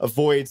and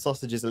avoid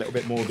sausages a little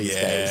bit more these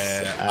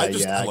days. I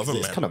love them,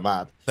 man. It's kind of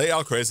mad. They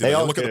are crazy. You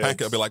look at the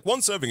packet, it'll be like,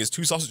 one serving is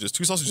 2 sausages.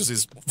 2 sausages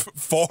is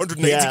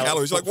 480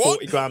 calories. You're like, what?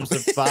 40 grams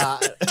of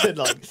fat, and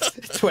like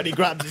 20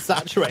 grams of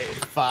saturated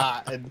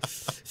fat, and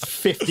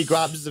 50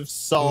 grams of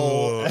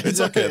salt. It's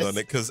okay though,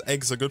 Nick, because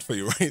eggs are good for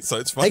you, right? So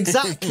it's fine.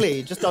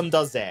 Exactly. Just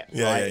undoes it.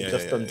 Yeah,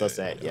 just undoes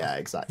it. Yeah,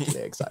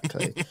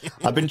 exactly.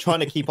 I've been trying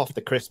to keep off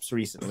the crisps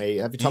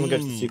recently. Every time I go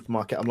to the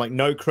supermarket, I'm like,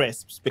 no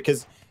crisps,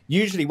 because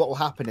usually what will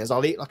happen is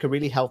I'll eat like a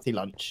really healthy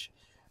lunch,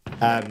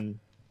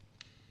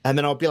 and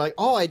then I'll be like,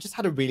 oh, I just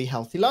had a really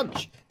healthy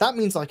lunch. That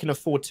means I can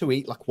afford to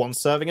eat like 1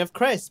 serving of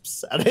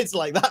crisps, and it's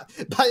like that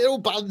it all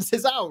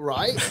balances out,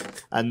 right?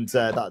 And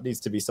that needs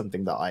to be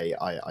something that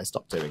I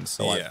stopped doing.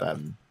 So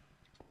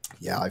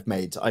I've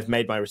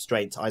made my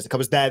restraint. Isaac, I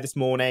was there this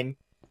morning.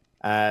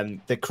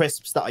 The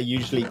crisps that I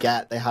usually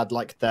get, they had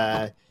like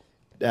the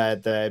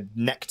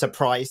nectar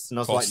price, and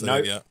I was like, no.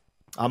 Yeah.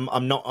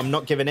 I'm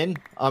not giving in.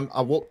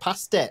 I walked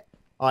past it,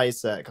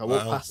 Isaac. I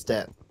walked past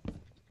it.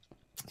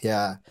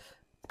 Yeah,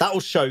 that will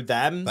show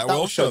them. That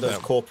will show those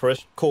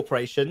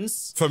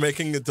corporations for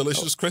making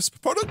delicious crisp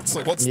products.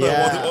 Like, what is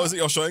it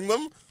you're showing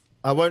them?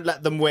 I won't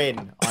let them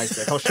win,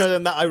 Isaac. I'll show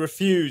them that I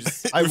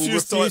refuse. I will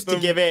refuse to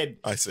give in.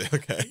 I see.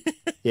 Okay.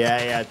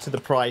 Yeah, to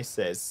the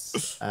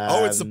prices.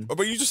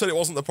 But you just said it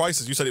wasn't the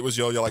prices. You said it was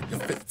your like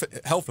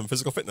health and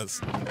physical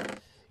fitness.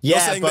 Yeah,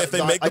 you're saying that if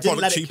they make the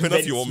product cheap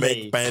enough, you will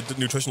make bad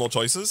nutritional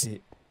choices?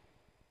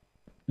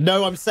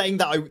 No, I'm saying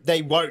that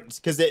they won't,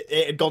 because it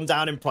had gone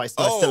down in price,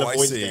 and I still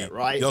avoided it,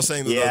 right? You're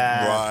saying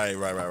that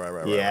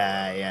right.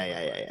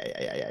 Yeah.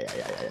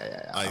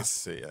 I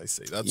see.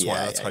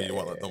 That's how you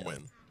want to let them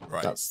win.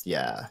 Right.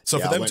 So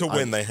for them to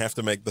win, they have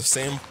to make the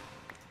same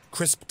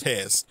crisp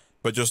taste,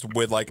 but just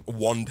with like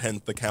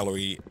 1/10 the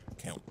calorie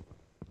count.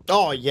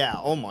 Oh yeah.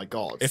 Oh my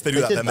god. If they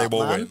do that, then they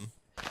will win.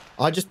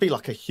 I'd just be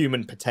like a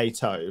human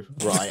potato,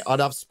 right? I'd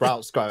have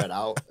sprouts growing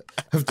out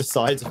of the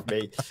sides of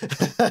me.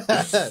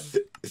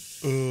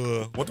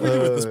 What do we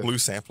do with this blue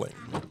sampling?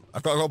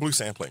 I've got blue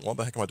sampling. What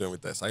the heck am I doing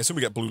with this? I assume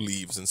we get blue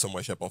leaves in some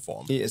way, shape, or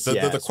form.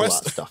 The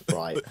quest stuff,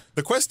 right?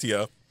 The quest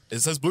here, it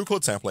says blue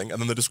colored sampling, and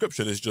then the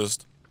description is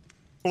just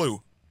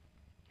blue.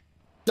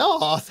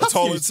 Oh, that's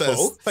all useful. It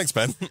says. Thanks,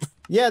 Ben.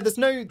 Yeah, there's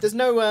no It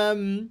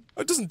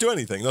doesn't do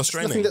anything. No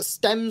straining. Nothing that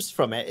stems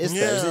from it, is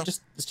there? Is it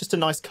it's just a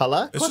nice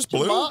color? It's just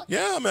blue. Mark?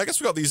 Yeah, I mean, I guess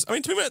we got these. I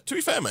mean, to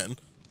be fair, man.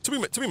 To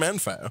be man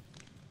fair,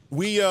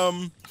 we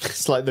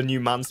It's like the new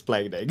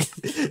mansplaining.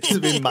 To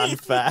be man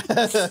fair.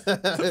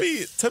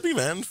 to be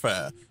man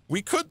fair,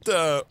 we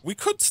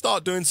could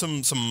start doing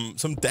some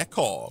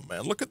decor,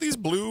 man. Look at these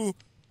blue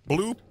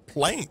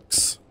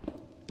planks.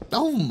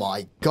 Oh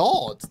my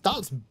god,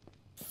 that's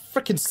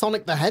freaking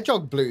Sonic the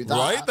Hedgehog blue, that.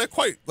 Right? They're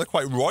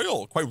quite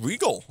royal, quite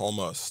regal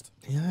almost.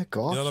 Yeah,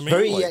 gosh. You know what I mean?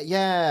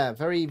 Very,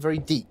 very, very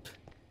deep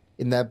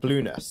in their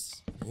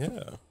blueness.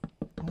 Yeah.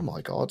 Oh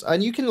my god.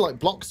 And you can like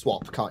block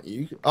swap, can't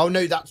you? Oh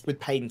no, that's with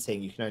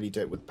painting. You can only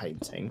do it with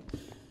painting.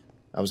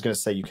 I was going to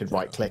say you could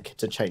right click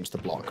to change the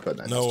block, but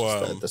no,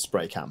 that's just the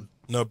spray cam.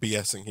 No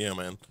BSing here,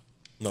 man.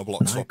 No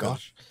block swapping.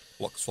 Gosh.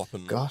 Block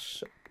swapping.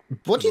 Gosh.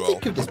 What do you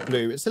think of this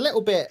blue? It's a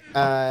little bit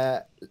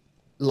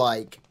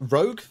like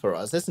rogue for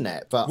us, isn't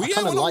it? But I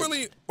kind of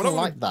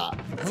like that.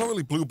 We're not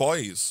really blue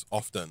boys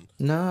often.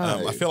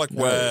 No. I feel like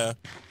we're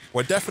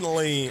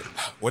definitely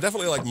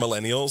like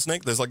millennials,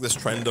 Nick. There's like this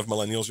trend of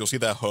millennials. You'll see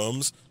their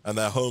homes, and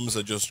their homes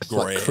are just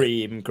grey, like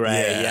cream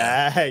grey.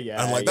 Yeah.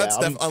 And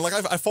like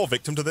I fall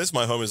victim to this.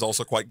 My home is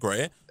also quite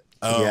grey.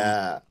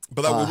 But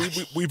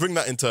we bring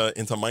that into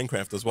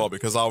Minecraft as well,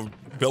 because our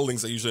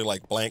buildings are usually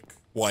like blank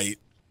white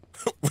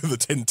with a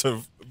tint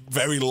of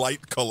very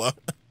light color.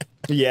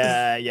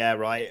 Yeah,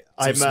 right.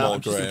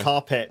 I'm choosing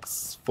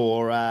carpets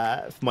for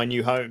my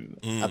new home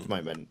at the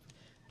moment.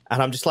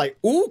 And I'm just like,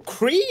 ooh,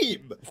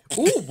 cream!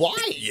 Ooh,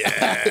 white!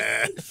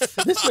 Yeah!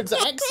 This looks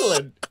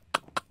excellent!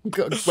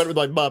 Went with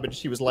my mum, and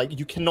she was like,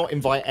 you cannot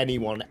invite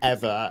anyone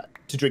ever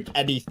to drink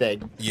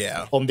anything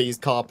on these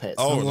carpets.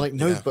 Oh, and I'm like,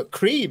 no, but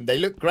cream, they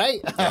look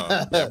great.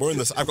 We're in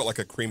this. I've got like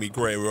a creamy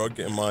grey rug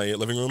in my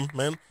living room,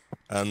 man.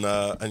 And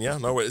yeah,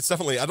 no, it's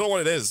definitely, I don't know what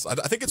it is. I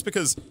think it's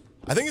because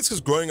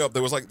growing up,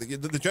 there was like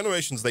the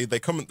generations, they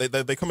come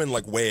in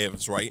like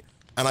waves, right?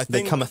 And I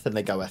think they cometh and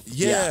they goeth.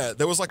 Yeah,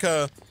 there was like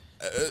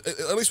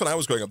at least when I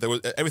was growing up,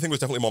 everything was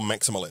definitely more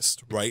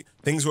maximalist, right?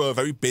 Things were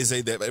very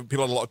busy.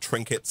 People had a lot of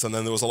trinkets, and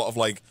then there was a lot of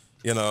like,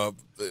 you know,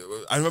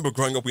 I remember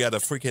growing up, we had a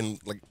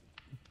freaking like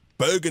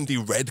burgundy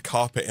red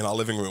carpet in our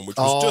living room, which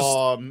was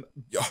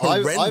just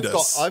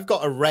horrendous. I've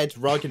got a red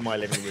rug in my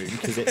living room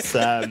because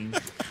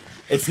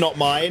it's not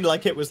mine.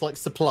 Like, it was like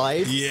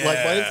supplied. Yeah.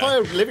 Like, my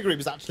entire living room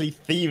is actually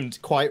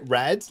themed quite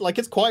red. Like,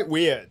 it's quite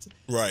weird.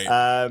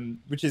 Right.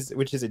 Which is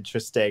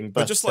interesting.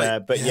 But just like,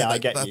 I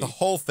get you. The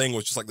whole thing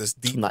was just like this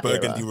deep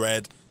burgundy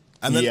red.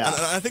 And then and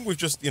I think we've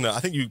just, I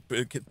think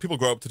people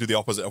grow up to do the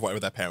opposite of whatever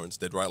their parents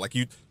did, right? Like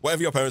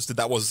whatever your parents did,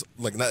 that was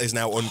like, that is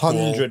now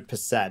uncool.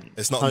 100%.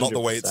 It's not the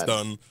way it's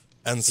done.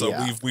 And so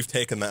we've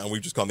taken that and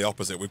we've just gone the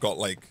opposite. We've got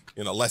like,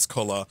 less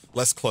color,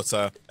 less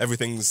clutter.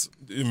 Everything's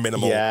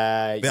minimal.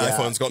 The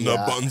iPhone's got no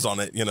buttons on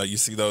it. You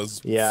see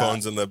those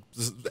phones in the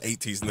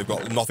 80s and they've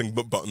got nothing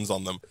but buttons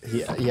on them.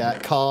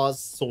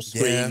 Cars, all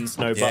screens,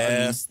 no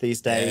buttons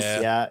these days.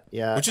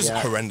 Which is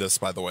horrendous,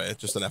 by the way.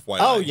 Just an FYI.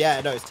 Oh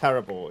yeah, no, it's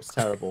terrible. It's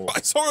terrible. I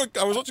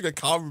was watching a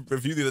car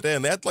review the other day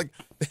and they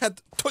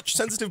had touch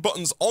sensitive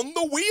buttons on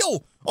the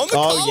wheel. On the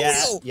car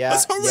wheel.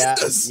 That's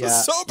horrendous.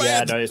 That's so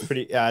bad. Yeah, no, it's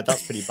pretty.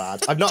 That's pretty bad.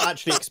 I've not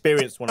actually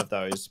experienced one of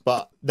those,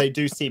 but they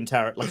do seem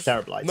terrible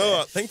idea.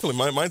 No, thankfully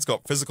mine's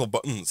got physical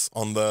buttons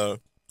on the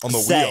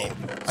wheel.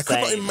 I could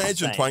not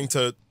imagine trying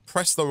to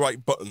press the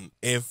right button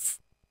if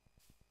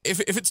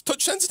it's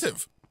touch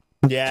sensitive.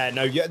 Yeah,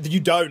 no, you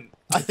don't.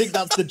 I think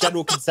that's the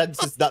general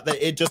consensus that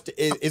it just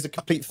is a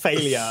complete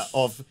failure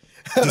of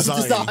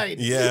design.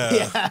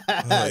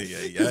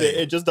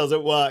 It just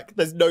doesn't work.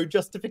 There's no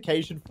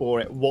justification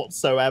for it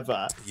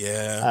whatsoever.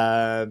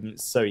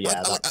 So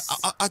yeah,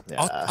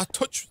 are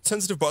touch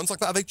sensitive buttons like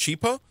that, are they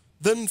cheaper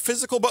than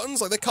physical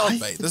buttons? Like, they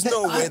can't be. There's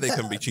no way they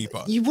can be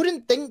cheaper. You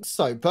wouldn't think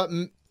so, but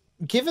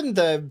given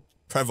the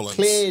prevalence,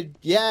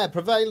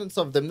 prevalence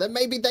of them, then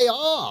maybe they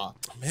are.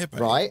 Maybe.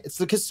 Right? It's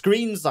because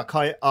screens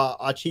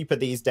are cheaper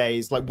these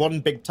days. Like,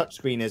 one big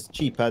touchscreen is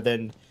cheaper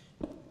than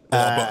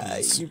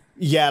buttons.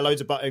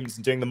 Loads of buttons,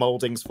 and doing the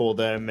moldings for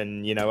them,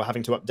 and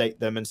having to update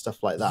them and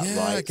stuff like that.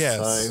 Right? I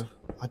guess. So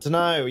I don't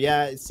know.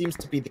 Yeah, it seems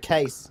to be the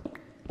case.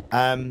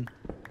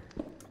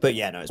 But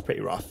yeah, no, it's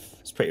pretty rough.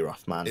 It's pretty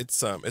rough, man.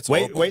 It's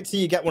wait till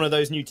you get one of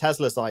those new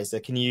Teslas,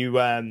 Isaac, and you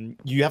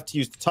have to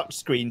use the touch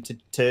screen to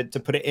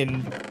put it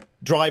in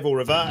drive or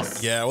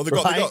reverse. Yeah, well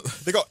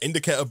they got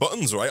indicator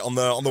buttons right on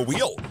the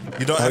wheel.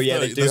 You don't have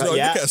to, there's no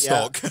indicator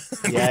stock.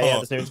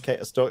 There's no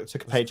indicator stock. It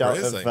took a page out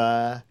of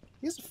but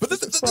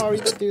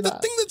the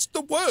thing that's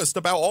the worst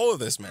about all of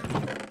this, man,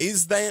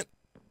 is that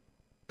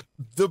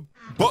the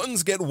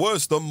buttons get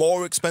worse the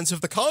more expensive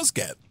the cars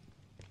get.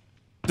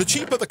 The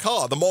cheaper the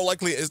car, the more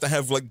likely it is to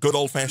have like good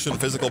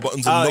old-fashioned physical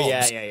buttons and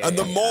knobs. And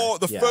the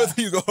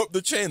further you go up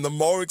the chain, the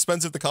more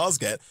expensive the cars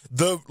get,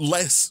 the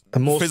less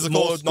physical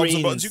knobs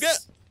and buttons you get.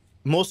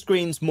 More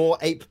screens, more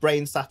ape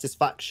brain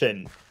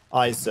satisfaction,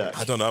 Isaac.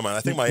 I don't know, man. I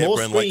think my ape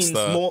brain likes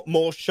the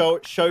more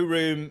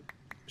showroom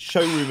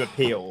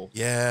appeal.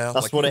 Yeah,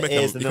 that's what it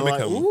is. And they're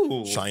like,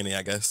 ooh, shiny,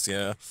 I guess.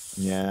 Yeah.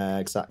 Yeah,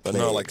 exactly. But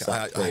no, like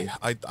exactly.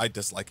 I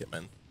dislike it,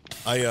 man.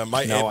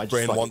 My ape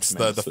brain wants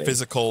the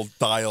physical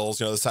dials,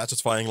 the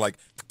satisfying, like,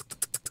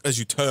 as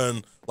you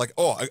turn, like,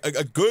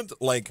 a good,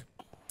 like,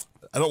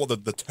 I don't know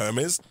what the term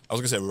is. I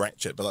was gonna say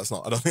ratchet, but that's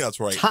not. I don't think that's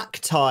right.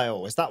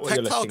 Tactile, is that what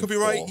you're looking for? Tactile could be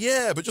right,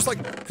 yeah, but just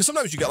like, because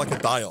sometimes you get like a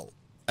dial,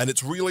 and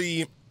it's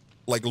really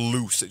like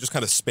loose. It just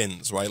kind of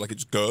spins, right? Like it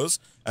just goes.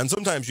 And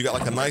sometimes you get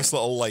like a nice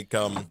little like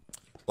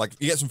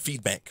you get some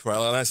feedback, right?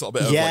 A nice little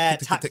bit of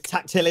like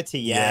tactility.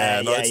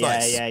 Yeah, no, it's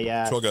nice.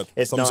 Yeah. It's real good.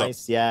 It's Thumbs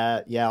nice.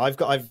 up. Yeah.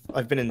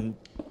 I've been in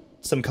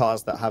some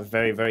cars that have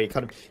very, very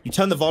kind of, you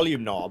turn the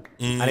volume knob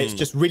and it's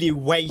just really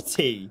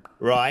weighty,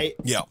 right?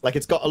 Yeah. Like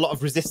it's got a lot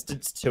of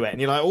resistance to it, and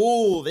you're like,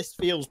 oh, this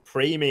feels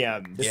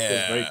premium. This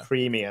feels very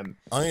premium.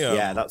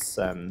 That's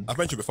I've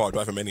mentioned before, I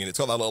drive a Mini, and it's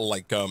got that little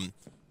like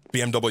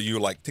BMW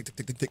like tick tick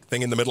tick tick tick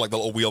thing in the middle, like the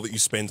little wheel that you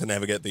spin to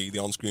navigate the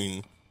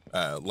on-screen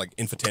like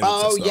infotainment system.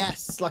 Oh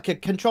yes, like a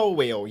control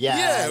wheel.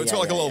 Yeah, it's got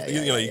like a little,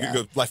 you can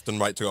go left and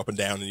right to go up and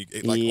down, and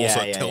it like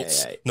also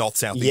tilts north,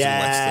 south, east,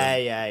 and west.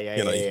 And,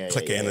 you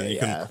click in, and you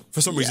can,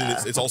 for some reason,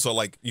 it's also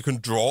like you can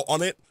draw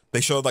on it.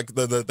 They show like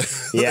they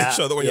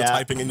show that when you're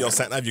typing in your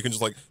sat nav, you can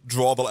just like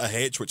draw the letter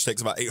H, which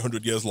takes about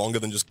 800 years longer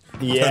than just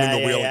turning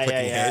the wheel and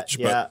clicking H.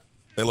 But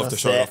they love to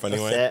show it off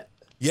anyway.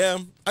 Yeah,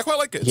 I quite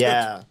like it.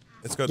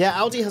 It's good.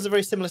 Yeah, Audi has a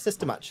very similar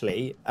system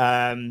actually.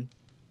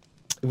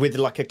 With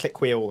like a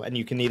click wheel, and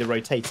you can either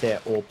rotate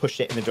it or push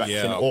it in the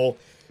direction or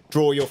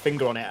draw your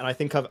finger on it. And I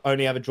think I've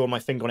only ever drawn my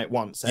finger on it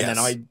once, and then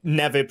I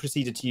never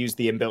proceeded to use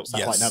the inbuilt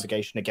satellite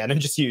navigation again,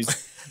 and just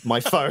use my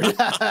phone.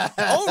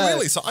 Oh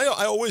really? So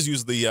I always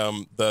use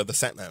the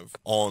sat nav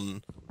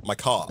on my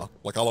car.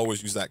 Like I'll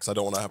always use that because I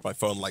don't want to have my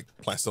phone like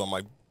plastered on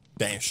my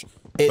dash.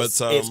 It's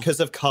because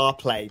of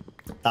CarPlay.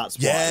 That's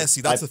why. Yeah, see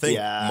that's the thing.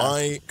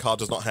 My car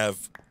does not have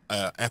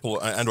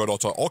Apple Android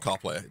Auto or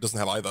CarPlay. It doesn't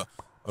have either.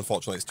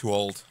 Unfortunately, it's too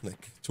old,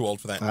 Nick. Too old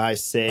for that. I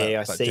see.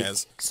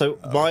 Jazz. So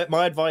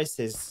my advice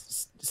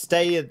is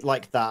stay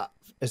like that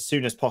as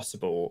soon as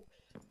possible.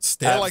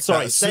 Stay like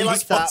that for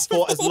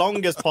as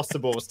long as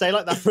possible. Stay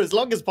like that for as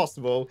long as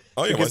possible.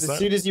 Because as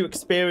soon as you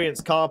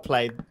experience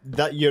CarPlay,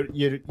 that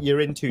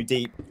you're in too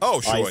deep. Oh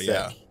sure,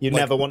 Isaac. You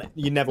never want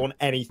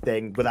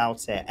anything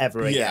without it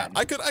ever again.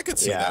 I could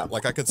see that.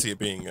 Like I could see it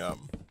being good.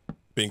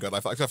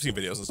 I've seen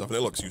videos and stuff, and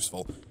it looks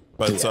useful.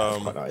 But it's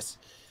quite nice.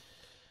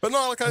 But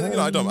no, like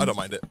I don't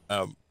mind it.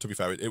 To be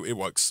fair, it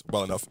works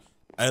well enough,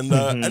 and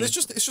it's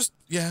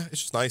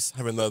just nice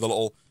having the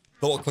little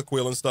click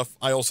wheel and stuff.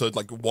 I also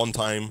like one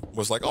time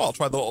was like, oh, I'll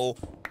try the little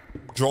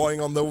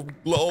drawing on the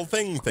little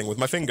thing with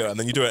my finger, and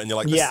then you do it, and you're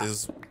like, this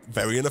is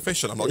very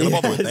inefficient. I'm not going to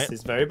bother with that. This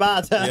is very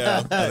bad. Yeah,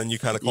 and then you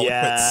kind of call it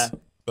quits.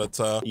 But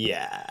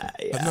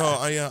but no,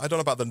 I don't know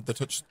about the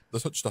touch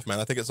stuff, man.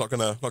 I think it's not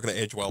gonna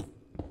age well.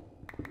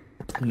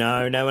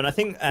 No, and I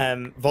think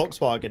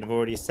Volkswagen have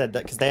already said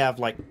that because they have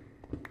like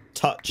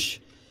touch,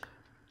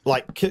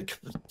 like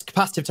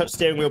capacitive touch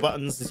steering wheel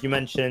buttons, as you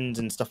mentioned,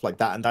 and stuff like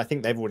that. And I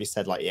think they've already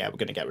said like, yeah, we're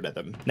going to get rid of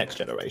them next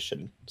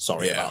generation.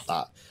 Sorry about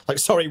that. Like,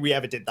 sorry we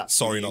ever did that.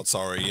 Sorry, not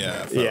sorry.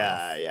 Yeah.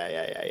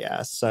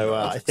 Yeah. So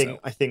I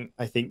think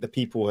the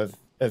people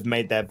have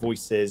made their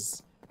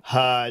voices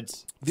heard.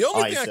 The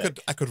only thing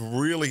I could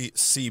really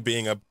see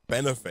being a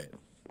benefit.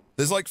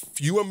 There's like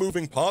fewer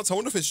moving parts. I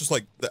wonder if it's just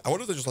like they're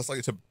just less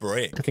likely to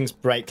break. I think it's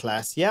break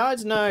less. Yeah, I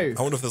don't know.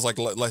 I wonder if there's like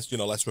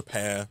less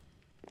repair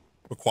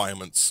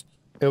requirements.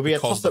 It'll be a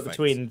toss-up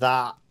between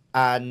that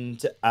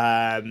and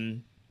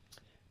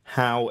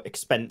how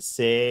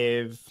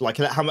expensive, like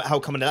how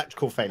common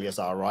electrical failures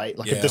are, right?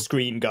 Like if the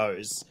screen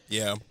goes.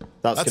 Yeah,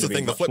 that's the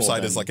thing. The flip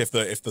side is like if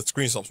the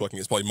screen stops working,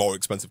 it's probably more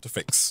expensive to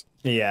fix.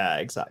 Yeah,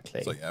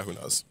 exactly. So yeah, who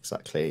knows?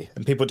 Exactly,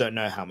 and people don't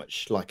know how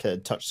much like a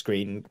touch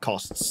screen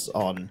costs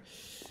on.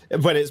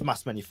 When it's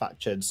mass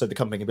manufactured, so the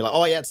company can be like,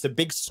 "Oh yeah, it's a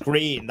big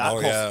screen that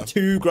costs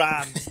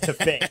 $2,000 to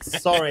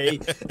fix. Sorry,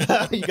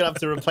 you're gonna have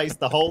to replace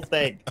the whole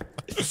thing."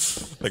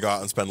 They go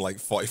out and spend like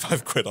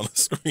 45 quid on a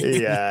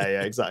screen.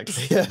 Yeah,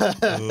 exactly. Yeah,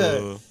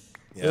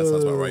 that's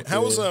about right.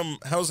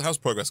 How's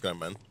progress going,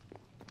 man?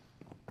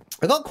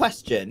 I got a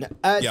question.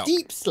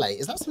 Deep Slate,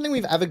 is that something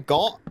we've ever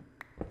got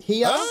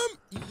here?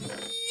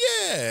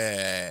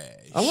 Yeah.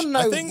 I want to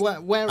know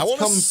where it's come from. I want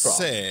to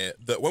say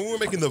that when we were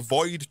making the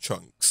void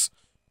chunks.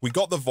 We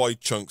got the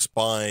void chunks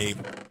by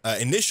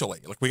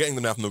initially, like we're getting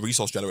them now from the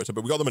resource generator,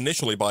 but we got them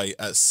initially by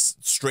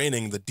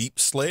straining the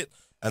deep slate.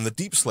 And the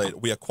deep slate,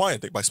 we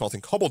acquired it by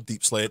smelting cobbled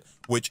deep slate,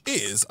 which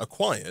is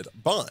acquired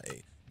by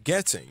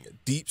getting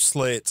deep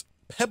slate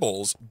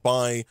pebbles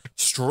by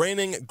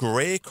straining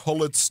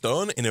grey-coloured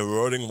stone in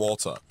eroding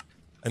water.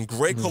 And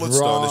grey-coloured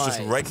stone is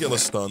just regular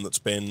stone that's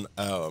been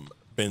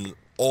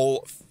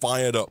all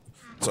fired up.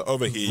 So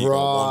over here, you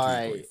got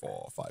 1, 2, 3,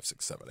 4, 5,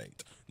 6, 7,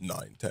 8,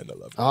 9, 10,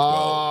 11, 12.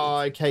 Oh,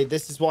 okay.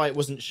 This is why it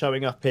wasn't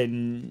showing up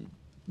in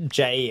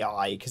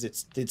JI, because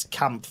it's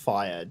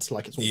campfired.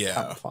 Like it's all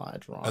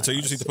campfired, right? And so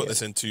you just need to put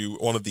this into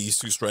one of these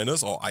 2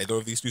 strainers, or either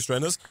of these 2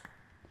 strainers,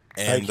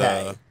 and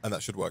that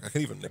should work. I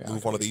can even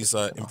move one of these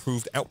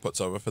improved outputs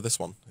over for this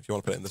one, if you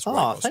want to put it in this one.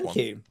 Oh, thank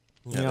you.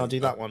 Yeah, I'll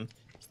do that one.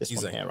 This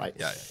one here, right?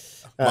 Yeah.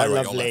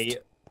 Lovely.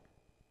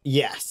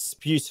 Yes,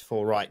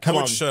 beautiful. Right, come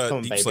on,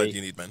 How much deep slate do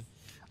you need, man?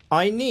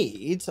 I'm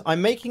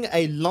making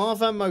a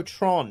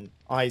LAVA-MO-TRON,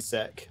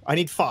 Isaac. I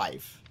need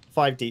 5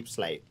 deep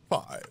slate.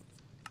 5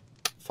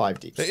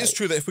 deep slate. It is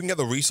true that if we can get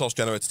the resource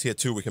generator tier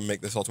 2, we can make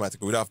this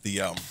automatically. We don't have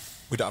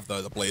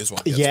the blaze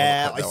one.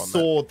 Yeah, I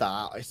saw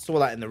that. I saw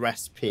that in the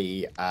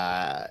recipe.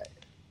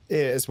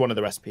 It's one of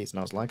the recipes, and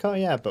I was like, oh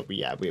yeah, but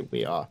we are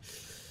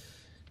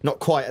not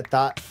quite at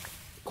that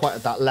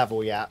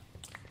level yet.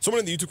 Someone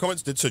in the YouTube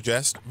comments did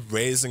suggest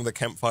raising the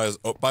campfires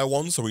up by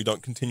 1 so we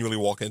don't continually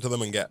walk into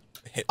them and get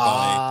hit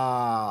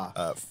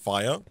by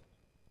fire.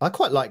 I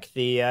quite like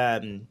the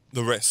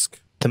risk.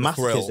 The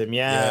masochism,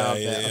 yeah.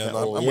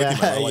 I'm with you,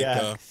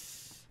 man.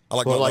 I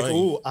like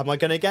ooh, am I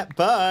gonna get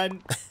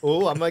burned?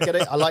 Ooh, I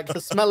like the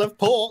smell of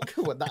pork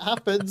when that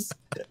happens.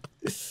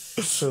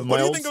 What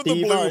do you think of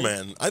the blue,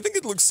 man? I think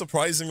it looks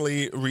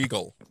surprisingly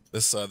regal.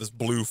 This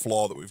blue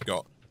floor that we've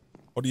got.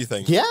 What do you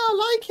think? Yeah,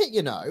 I like it,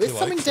 It's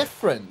something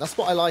different. That's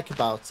what I like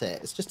about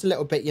it. It's just a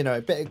little bit,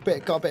 got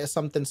a bit of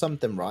something,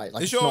 right?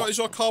 Like is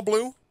your car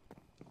blue?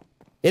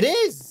 It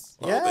is.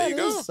 Oh, yeah, there you it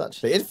go. is,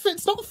 actually.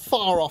 It's not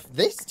far off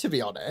this, to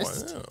be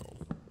honest. Wow.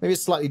 Maybe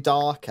it's slightly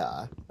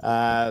darker.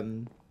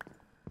 But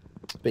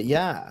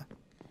yeah.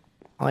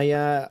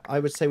 I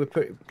would say we're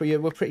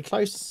pretty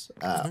close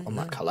on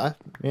that colour.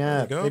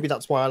 Yeah, maybe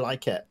that's why I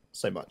like it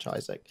so much,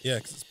 Isaac. Yeah,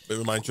 because it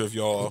reminds you of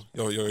your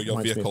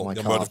vehicle,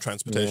 your mode of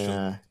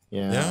transportation.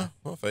 Yeah.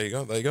 Well, there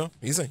you go.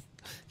 Easy.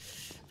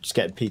 Just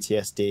getting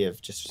PTSD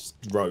of just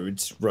road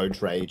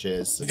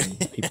rages and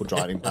people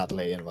driving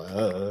badly, and I'm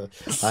like,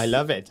 I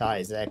love it,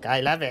 Isaac. I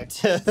love it.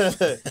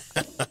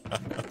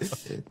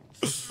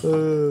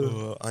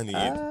 I need.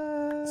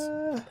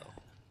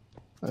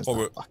 Where's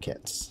the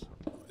buckets?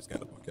 He's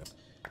got a bucket.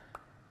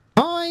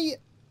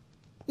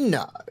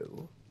 No.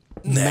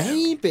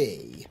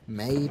 Maybe.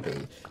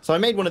 So I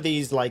made one of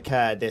these like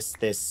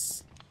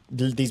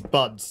these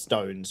bud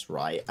stones,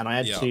 right? And I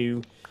had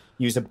to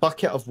use a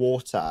bucket of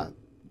water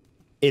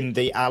in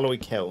the alloy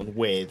kiln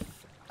with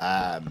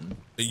You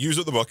use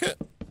up the bucket?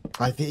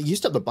 I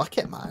used up the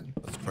bucket, man.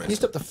 That's crazy.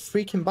 Used up the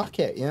freaking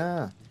bucket,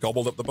 yeah.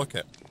 Gobbled up the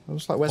bucket. I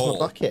was like, where's my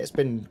bucket? It's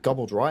been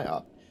gobbled right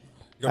up.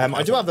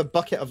 I do have a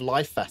bucket of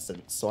life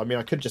essence, so I mean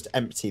I could just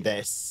empty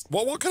this.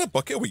 What kind of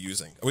bucket are we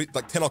using? Are we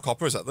like tin or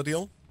copper? Is that the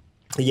deal?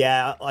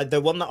 Yeah,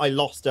 the one that I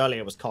lost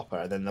earlier was copper,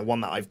 and then the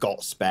one that I've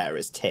got spare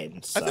is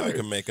tin. So... I think we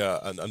can make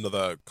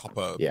another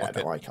copper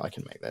bucket. No, I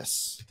can make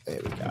this. There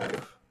we go.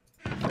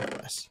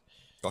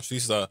 Gosh,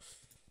 these are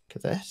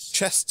Look at this.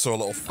 Chests are a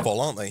little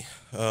full, aren't they?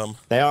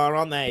 They are,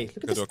 aren't they? Look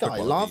at Go this do a quick guy,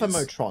 one of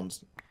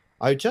LAVA-MO-TRONs.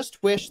 I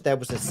just wish there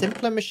was a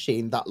simpler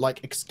machine that,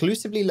 like,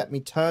 exclusively let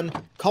me turn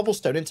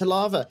cobblestone into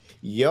lava.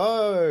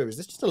 Yo, is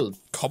this just a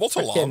Cobble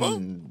to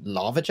lava?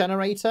 Lava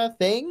generator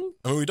thing?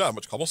 I mean, we don't have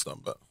much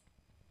cobblestone, but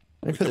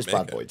let me put this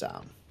bad boy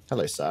down.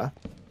 Hello, sir.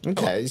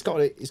 Okay,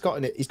 hello.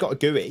 He's got a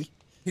GUI.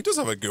 He does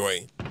have a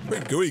GUI.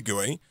 Pretty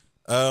GUI.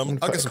 I'll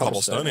get some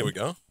cobblestone. Here we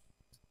go.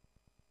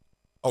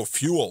 Oh,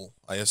 fuel,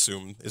 I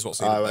assume, is what's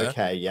needed there. Oh,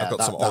 okay, yeah, I've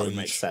got some that would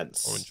make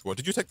sense. Orange wood.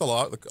 Did you take the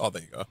lava? Oh,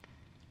 there you go.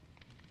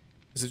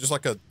 Is it just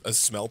like a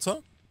smelter?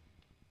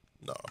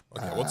 No.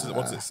 Okay, what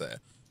does it say?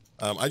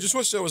 I just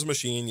wish there was a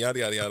machine, yada,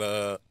 yada,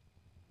 yada.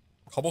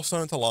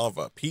 Cobblestone to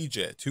lava.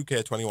 PJ,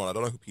 2K21. I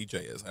don't know who PJ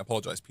is. I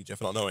apologize, PJ,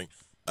 for not knowing.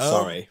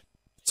 Sorry.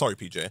 Sorry,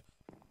 PJ.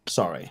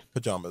 Sorry.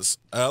 Pajamas.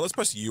 Let's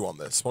press U on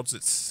this. What does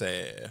it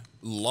say?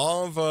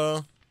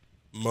 LAVA-MO-TRON.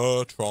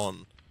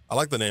 I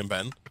like the name,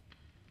 Ben.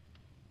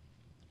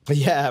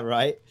 Yeah,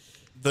 right.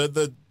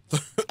 The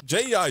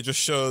JEI just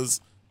shows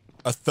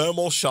a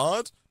thermal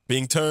shard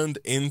being turned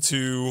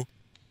into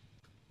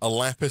a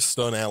lapis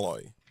stone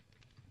alloy.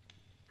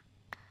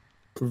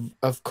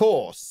 Of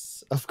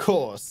course.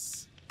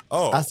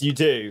 Oh. As you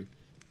do.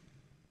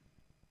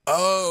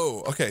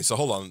 Oh, okay. So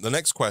hold on. The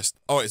next quest.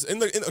 Oh, it's in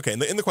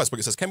the quest book.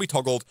 It says can be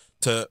toggled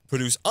to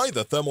produce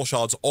either thermal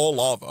shards or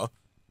lava.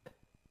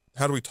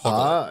 How do we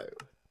toggle it?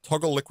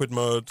 Toggle liquid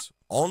mode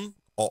on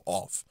or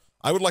off.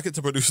 I would like it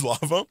to produce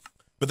lava,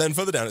 but then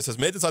further down it says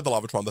made inside the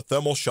LAVA-MO-TRON the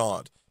thermal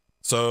shard.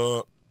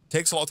 So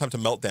takes a lot of time to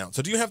melt down.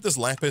 So do you have this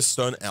lapis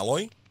stone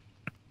alloy?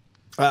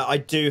 I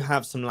do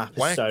have some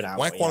lapis stone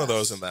alloy. Whack one of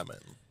those in there, man.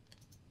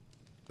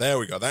 There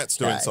we go. That's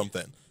doing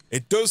something.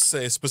 It does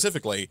say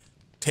specifically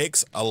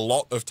takes a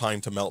lot of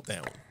time to melt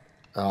down.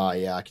 Oh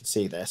yeah, I can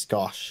see this.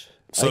 Gosh.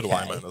 So do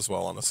I, man, as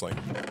well, honestly.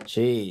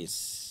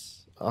 Jeez.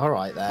 All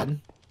right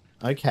then.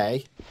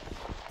 Okay.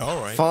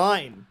 All right.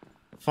 Fine.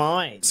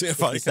 See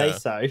if I say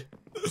so.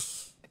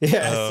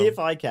 Yeah, see if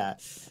I care.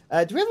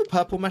 Do we have a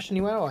purple mesh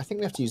anywhere? Oh, I think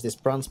we have to use this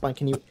brand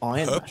spanking new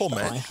iron purple mesh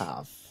that mesh? I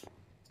have.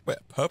 Wait,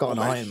 purple Got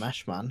an iron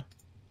mesh, man.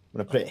 I'm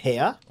gonna put it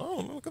here.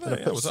 Oh, look at I'm that.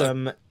 gonna put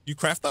some... You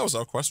craft that? Was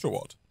that a quest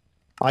reward?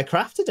 I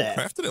crafted it.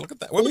 Look at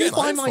that. Where are we getting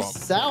iron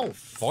myself.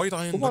 From? Void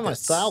iron All by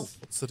nuggets. myself.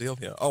 What's the deal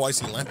here? Oh, I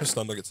see lapis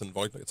stone nuggets and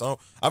void nuggets. Oh,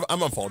 I'm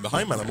falling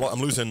behind, man. I'm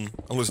losing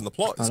the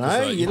plot. I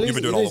know. You've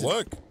been doing all the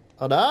work.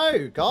 I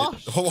know.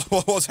 Gosh.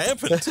 What's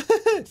happened?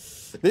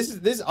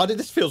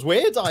 This feels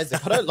weird,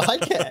 Isaac. I don't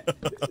like it.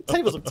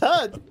 Tables have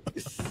turned.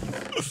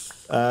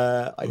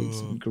 I need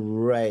some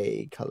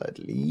grey coloured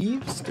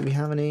leaves. Do we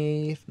have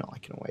any? If not, I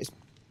can always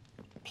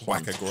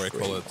whack a grey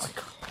coloured.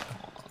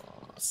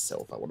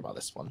 Silver. What about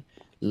this one?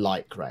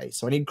 Light grey.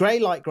 So I need grey,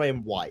 light grey,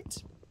 and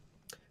white.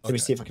 Let me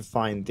see if I can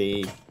find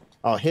the...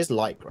 Oh, here's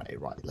light grey.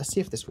 Right. Let's see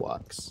if this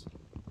works.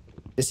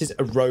 This is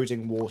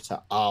eroding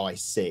water. Oh, I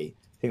see.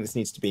 I think this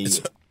needs to be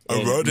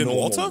eroding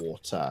water.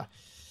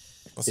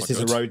 This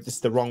is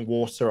the wrong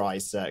water,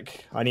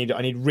 Isaac. I need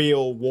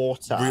real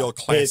water. Real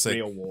classic.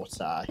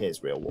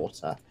 Here's real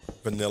water.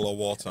 Vanilla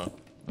water.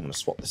 I'm gonna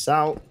swap this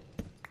out.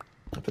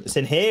 I'll put this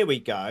in. Here we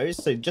go.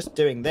 So just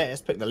doing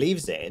this, putting the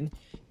leaves in.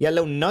 Yeah,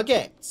 little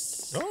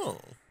nuggets. Oh.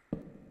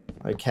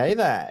 Okay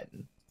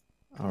then.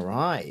 All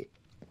right.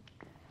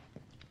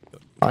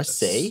 I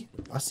see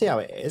how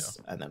it is.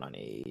 Yeah. And then I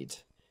need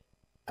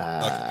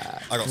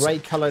grey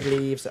coloured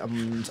leaves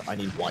and I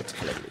need white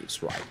coloured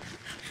leaves. Right.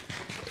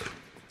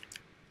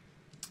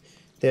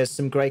 There's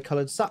some grey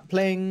coloured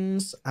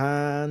saplings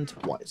and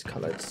white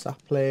coloured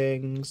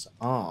saplings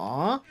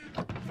are.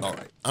 All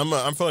right.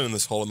 I'm filling in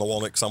this hole in the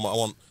wall because I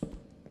want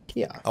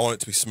it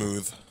to be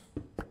smooth.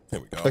 Here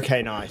we go.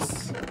 Okay,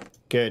 nice.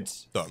 Good.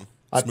 Done.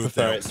 I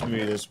prefer it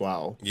smooth as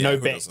well. Yeah, no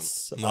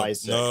bits,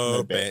 Isaac.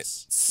 No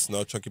bits.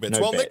 No chunky bits.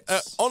 No well,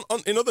 bits.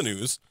 Nick, in other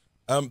news,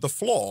 the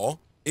floor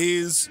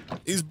is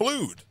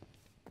blued.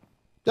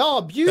 Oh,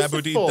 beautiful.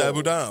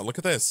 Da-boo-dee-da-boo-da. Look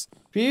at this.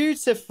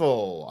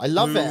 Beautiful. I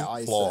love it,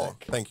 Isaac. Floor.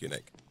 Thank you,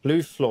 Nick.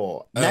 Blue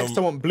floor. Next,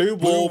 I want blue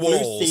wall,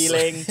 blue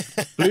ceiling,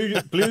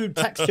 blue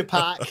texture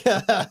pack.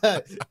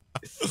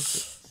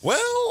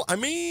 Well, I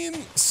mean,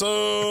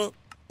 so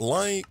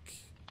like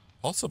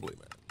possibly,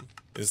 man,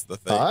 is the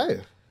thing. Oh.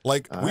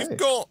 Like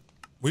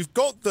we've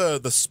got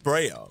the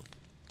sprayer,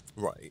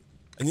 right?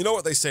 And you know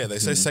what they say? They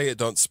say it,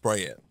 don't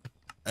spray it.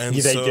 And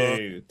yeah, so,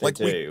 they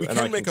do.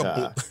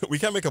 We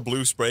can make a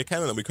blue spray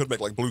cannon, and we could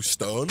make like blue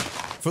stone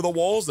for the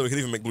walls. Then we could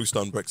even make blue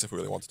stone bricks if we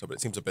really wanted to. But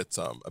it seems a bit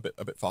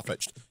far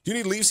fetched. Do you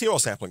need leaves here or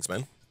saplings,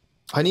 man?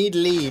 I need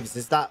leaves.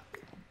 Is that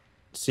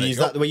so? Is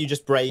that the way you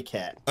just break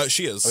it?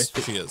 Shears.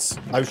 Shears.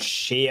 Oh,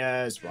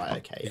 shears. Right.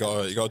 Okay. You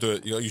gotta do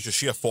it. You gotta use your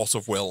sheer force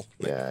of will.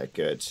 Yeah.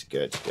 Good.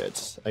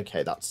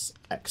 Okay, that's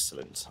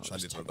excellent. I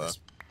did that.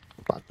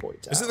 Bad boy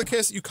down. Is it the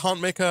case that you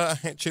can't make a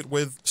hatchet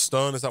with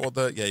stone? Is that what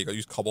you gotta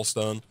use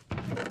cobblestone?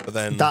 But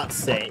then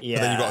that's it. Yeah.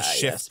 But then you gotta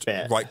shift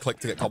right click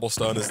to get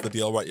cobblestone is the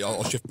deal, right?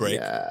 Or shift break.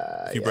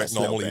 Yeah. If you break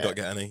normally, you don't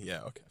get any.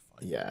 Yeah. Okay.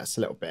 Fine. Yeah. It's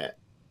a little bit.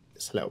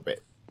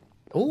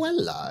 Oh,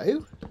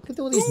 hello. Look at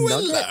all these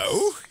nuggets.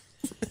 Hello.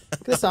 Look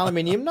at this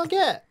aluminium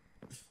nugget.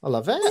 I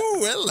love it.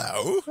 Ooh,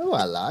 hello. Oh,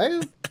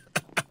 hello.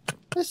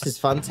 This is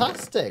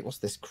fantastic. What's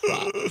this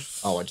crap?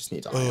 Oh, I just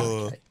need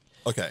iron.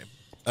 Okay.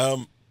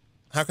 How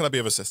can I be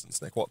of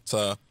assistance, Nick? What?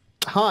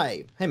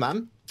 Hi. Hey,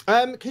 man.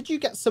 Could you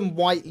get some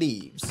white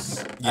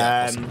leaves?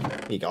 Yeah. Here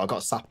you go. I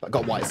got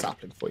a white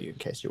sapling for you in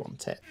case you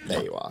want it.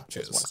 There you are.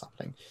 Cheers. There's a white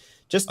sapling.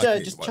 Just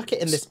chuck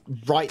it in this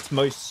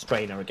rightmost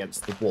strainer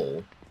against the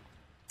wall,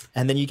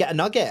 and then you get a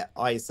nugget,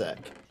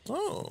 Isaac.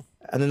 Oh.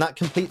 And then that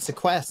completes a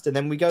quest, and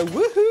then we go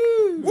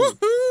woohoo!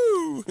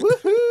 Woohoo!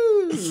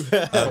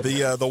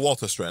 Woohoo! The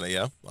water strainer,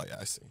 yeah. Oh yeah,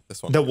 I see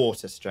this one. The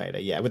water strainer,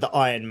 yeah, with the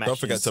iron mesh. Don't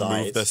forget inside.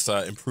 to move this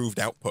improved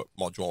output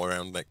module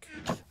around, Nick.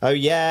 Oh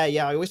yeah,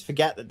 yeah. I always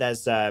forget that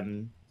there's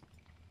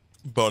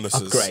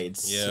bonuses,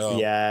 upgrades,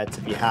 yeah,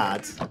 to be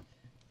had.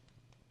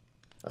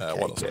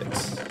 Okay, what else? good.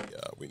 Yeah,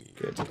 we need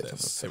Good.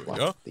 this. Here we Like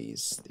go.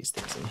 these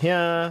things in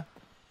here.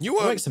 You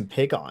I'll make some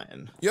pig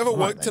iron. You ever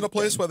worked in a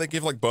place where they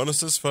give like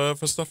bonuses for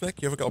stuff,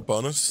 Nick? You ever got a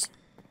bonus?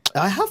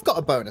 I have got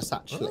a bonus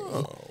actually.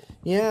 Oh.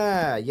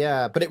 Yeah,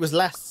 yeah, but it was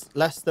less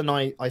than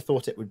I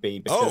thought it would be.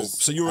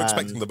 Because, so you were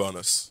expecting the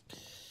bonus?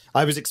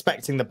 I was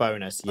expecting the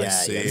bonus. Yeah,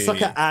 yeah. It's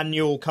like an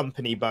annual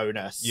company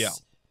bonus. Yeah.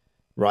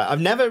 Right.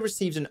 I've never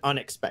received an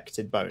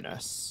unexpected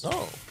bonus.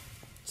 Oh.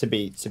 To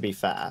be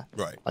fair.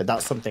 Right. Like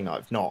that's something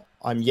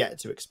I'm yet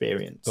to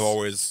experience. They're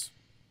always,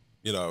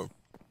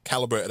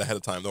 calibrated ahead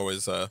of time. They're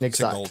always exactly.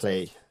 Signaled.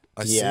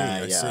 I see.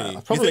 I see.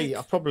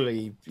 I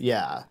probably,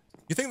 yeah.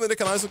 You think the Nick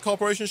and Isaac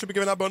Corporation should be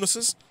giving out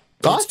bonuses?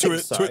 I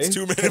think so. To its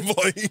 2 million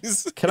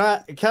employees. Can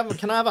I have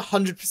a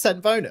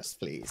 100% bonus,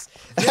 please?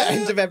 At the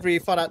end of every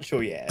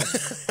financial year.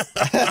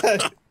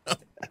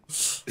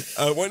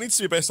 Well, it needs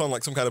to be based on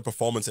like some kind of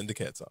performance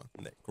indicator,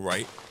 Nick.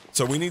 Right.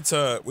 So we need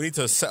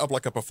to set up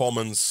like a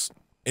performance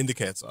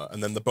indicator,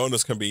 and then the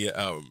bonus can be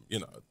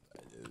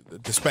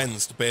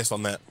dispensed based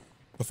on that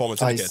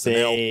performance indicator. I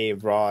see.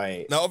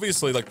 Right. Now,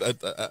 obviously, like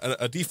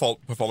a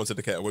default performance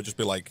indicator would just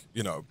be like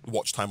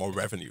watch time or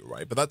revenue,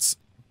 right? But that's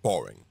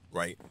boring,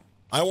 right?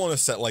 I want to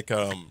set like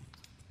a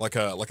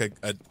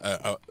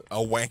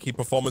wacky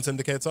performance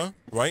indicator,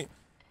 right?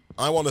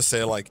 I want to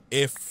say like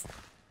if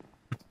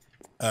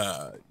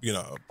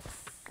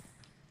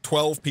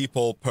 12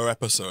 people per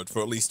episode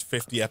for at least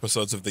 50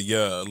 episodes of the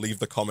year leave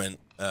the comment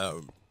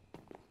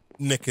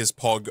Nick is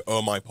Pog,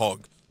 oh my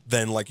Pog,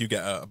 then like you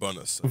get a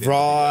bonus.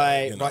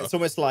 Right, right. It's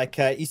almost like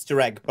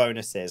Easter egg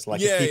bonuses.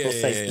 Like if people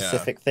say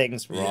specific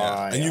things,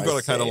 right? And you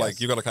got to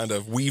you got to kind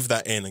of weave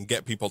that in and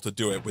get people to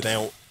do it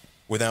without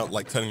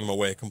like turning them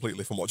away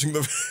completely from watching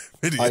the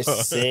video. I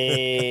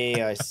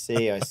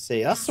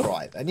see. That's all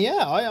right then.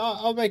 Yeah,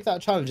 I'll make that a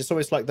challenge. It's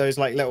always like those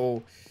like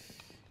little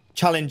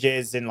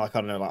challenges in like,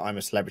 I don't know, like I'm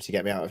a Celebrity,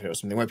 Get Me Out of Here or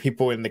something, where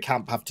people in the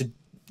camp have to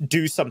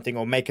do something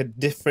or make a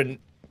different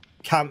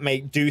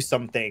campmate do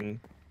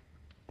something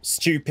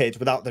stupid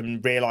without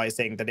them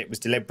realizing that it was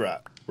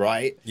deliberate,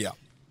 right? Yeah.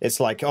 It's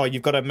like, oh,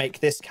 you've got to make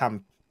this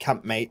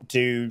campmate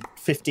do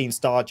 15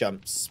 star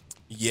jumps.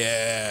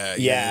 Yeah,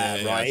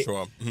 right.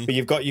 Sure. Mm-hmm.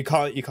 But you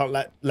can't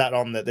let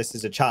on that this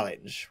is a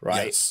challenge,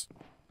 right? Yes.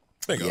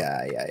 There you go.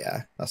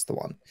 Yeah. That's the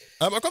one.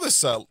 I've got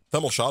this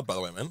thermal shard, by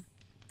the way, man.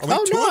 I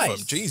mean, two nice. of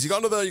them. Jeez, you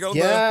got another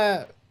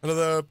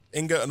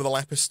ingot, another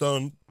lapis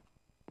stone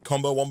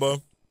combo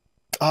wombo.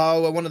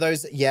 Oh, one of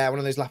those. Yeah, one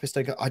of those lapis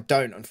stone. I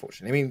don't,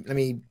 unfortunately. Let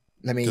me.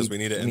 Because we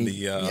need it in the.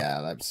 Yeah,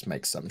 let's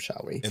make some,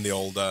 shall we? In the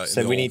old.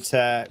 So we need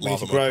to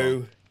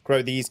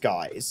grow these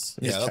guys.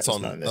 Yeah, that's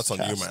on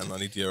you, man. I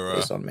need your.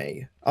 It's on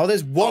me. Oh,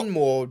 there's one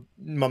more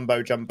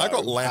mumbo jumbo. I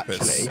got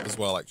lapis as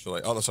well,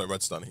 actually. Oh, no, sorry,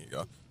 redstone. Here you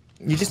go.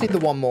 You just need the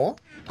one more.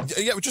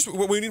 Yeah,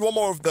 we need one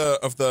more of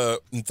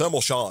the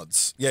thermal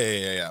shards.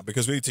 Yeah.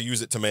 Because we need to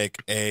use it to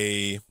make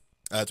a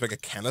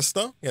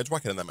canister. Yeah, just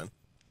whack it in there, man.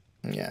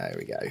 Yeah, here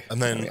we go. And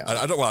then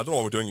I don't know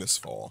what we're doing this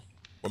for.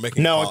 We're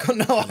making I got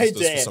no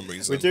idea. For some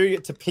reason. We're doing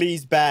it to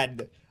please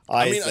Ben.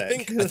 Isaac. I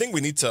mean, I think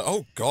we need to.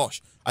 Oh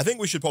gosh, I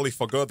think we should probably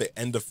forgo the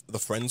end of the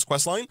Friends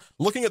quest line.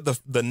 Looking at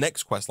the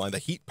next quest line, the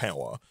heat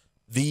power.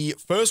 The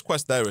first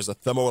quest there is a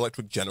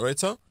thermoelectric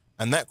generator.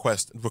 And that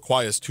quest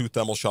requires 2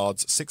 thermal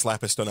shards, 6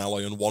 lapis stone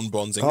alloy, and 1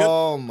 bronze ingot.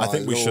 Oh my I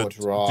think we should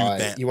do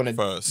that. You want to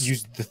first.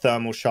 Use the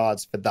thermal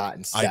shards for that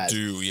instead? I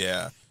do,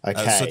 yeah.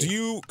 Okay. So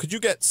could you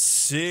get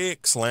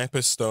 6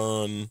 lapis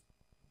stone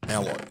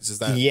alloys? Is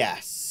that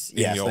yes?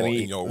 Let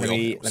me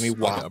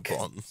whack.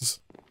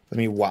 Bronze. Let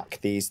me whack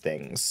these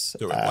things.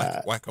 Do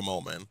it. Whack them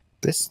all, man.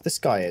 This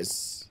guy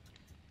is.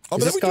 Oh,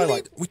 but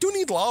then we do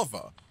need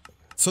lava.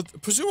 So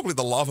presumably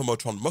the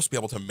LAVA-MO-TRON must be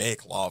able to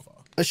make lava.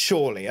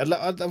 Surely,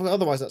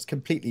 otherwise that's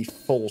completely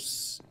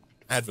false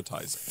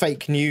advertising,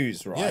 fake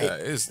news, right? Yeah,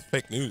 it is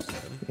fake news,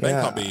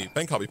 man.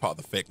 Ben can't be part of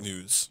the fake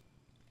news.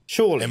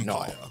 Surely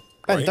empire, not.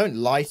 Ben, right? Don't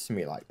lie to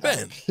me like that,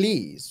 Ben,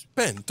 please.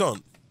 Ben,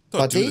 don't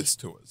do this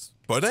to us,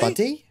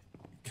 buddy.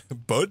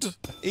 Bud,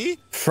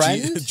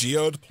 friend,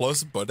 geode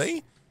plus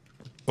buddy,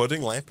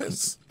 budding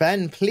lapis.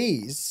 Ben,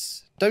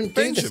 please don't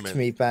do this to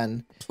me,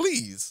 Ben.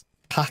 Please.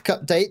 Pack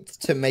update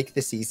to make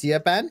this easier,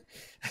 Ben.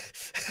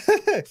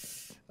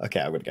 Okay,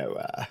 I'm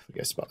gonna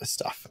go spot this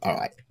stuff. All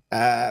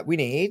right. We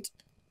need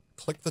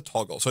click the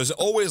toggle. So is it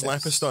always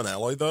lapis stone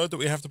alloy though that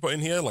we have to put in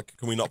here? Like,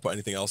 can we not put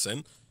anything else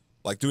in?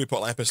 Like, do we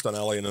put lapis stone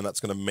alloy in and that's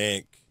going to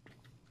make...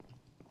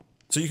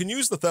 So you can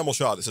use the thermal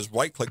shard. It says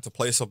right click to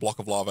place a block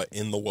of lava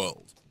in the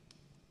world.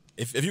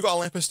 If you got a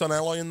lapis stone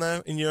alloy in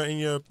there in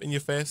your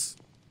face?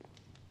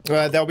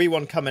 There'll be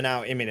one coming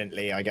out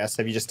imminently, I guess.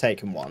 Have you just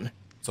taken one?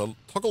 So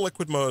toggle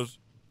liquid mode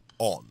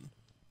on.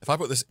 If I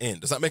put this in,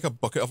 does that make a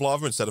bucket of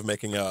lava instead of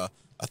making a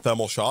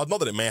thermal shard? Not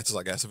that it matters,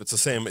 I guess. If it's the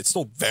same, it's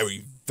still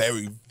very,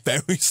 very,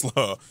 very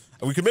slow.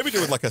 And we could maybe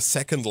do it like a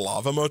second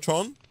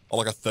LAVA-MO-TRON, or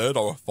like a third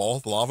or a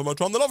fourth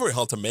LAVA-MO-TRON. They're not very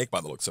hard to make by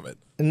the looks of it.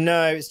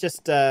 No, it's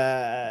just,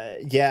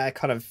 yeah,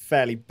 kind of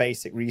fairly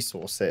basic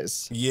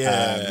resources.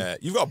 Yeah,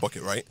 you've got a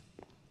bucket, right?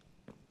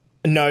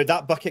 No,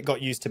 that bucket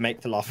got used to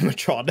make the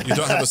LAVA-MO-TRON. You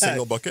don't have a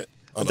single bucket?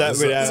 Oh, no,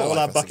 all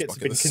our buckets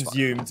have been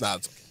consumed. Nah,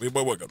 we're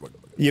good, we're good.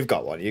 You've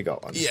got one, you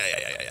got one. Yeah.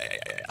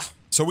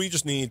 So we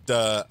just need,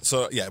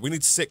 we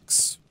need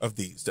 6 of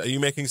these. Are you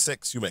making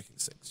 6? You're making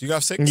 6. You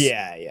got 6?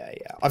 Yeah.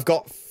 I've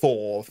got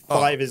 4.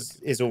 5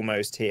 is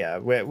almost here.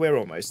 We're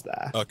almost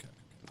there. Okay.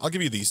 I'll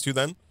give you these 2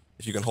 then,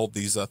 if you can hold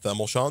these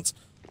thermal shards.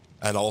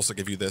 And I'll also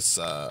give you this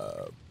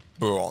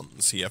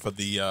bronze here for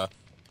the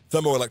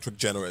thermoelectric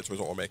generator is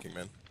what we're making,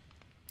 man.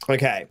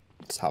 Okay,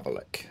 let's have a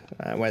look.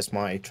 Where's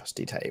my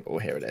trusty table?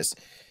 Here it is.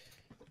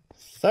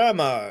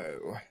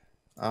 Thermo.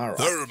 All right.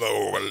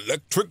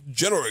 Thermoelectric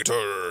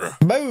generator.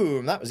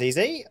 Boom. That was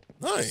easy.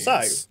 Nice. So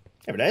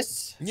here it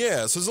is.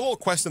 Yeah. So there's a little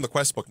quest in the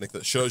quest book, Nick,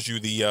 that shows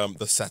you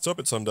the setup.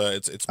 It's under.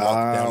 It's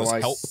marked down as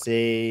help. I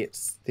see.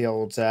 It's the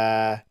old.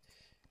 So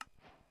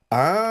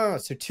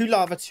 2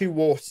 lava, 2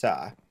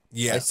 water.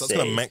 Yes, that's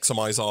going to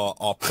maximize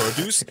our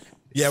produce.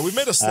 Yeah, we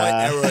made a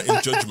slight error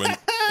in judgment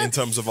in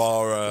terms of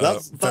our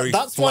very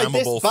that's flammable why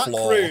this floor. back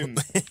room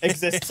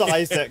exists,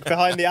 Isaac,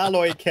 behind the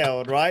alloy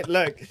kiln, right?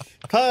 Look,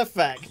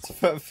 perfect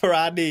for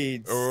our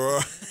needs.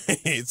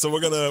 Right. So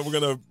we're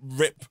gonna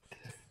rip.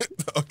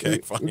 Okay,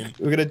 fine.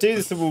 We're gonna do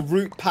this, and we'll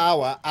route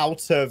power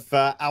out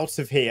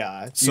of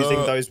here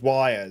using those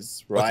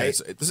wires, right?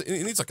 Okay, so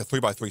it needs like a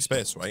 3x3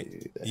 space,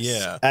 right?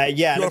 Yeah.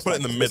 Yeah. You want to put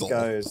it in the middle.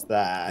 Goes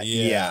there.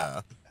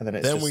 Yeah. And then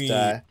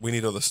it's we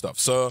need other stuff.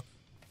 So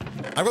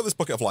I've got this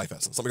bucket of life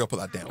essence. Let me go put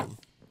that down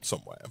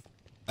somewhere.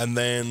 And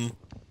then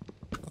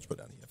let's put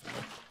it down here for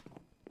now.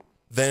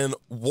 Then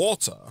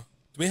water.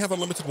 Do we have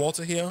unlimited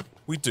water here?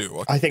 We do.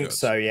 Okay, I think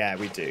so, yeah,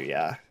 we do,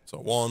 yeah. So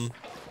 1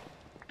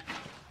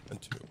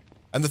 and 2.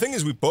 And the thing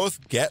is, we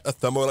both get a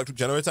thermoelectric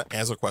generator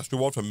as a quest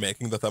reward for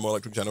making the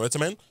thermoelectric generator,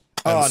 man.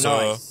 And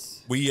so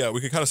nice. We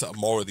could kind of set up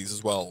more of these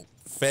as well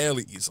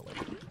fairly easily.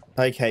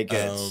 Okay,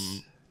 good.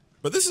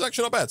 But this is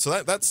actually not bad.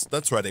 So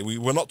that's ready.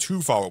 We're not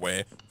too far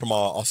away from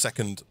our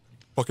second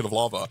bucket of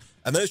lava.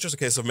 And then it's just a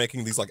case of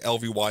making these like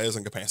LV wires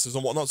and capacitors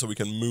and whatnot so we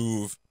can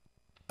move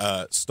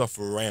stuff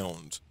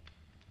around.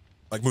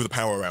 Like move the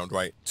power around,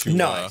 right? To an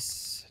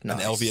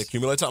LV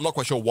accumulator. I'm not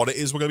quite sure what it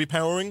is we're going to be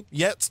powering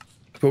yet.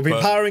 We'll be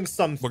powering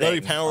something. We're going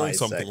to be powering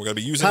something. We're going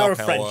to be using our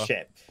power.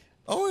 Friendship.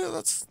 Oh yeah,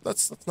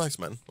 that's nice,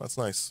 man. That's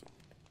nice.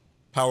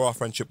 Power our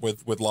friendship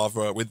with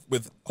lava,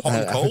 with hot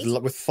and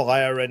cold, with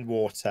fire and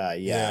water.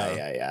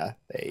 Yeah.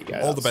 There you go.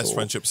 All the best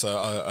friendships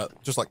are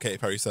just like Katy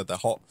Perry said. They're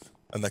hot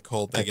and they're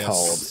cold. I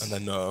guess, and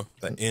then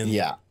they're in.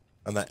 Yeah.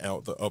 And they're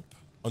out. They're up.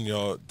 On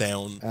your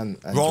down. And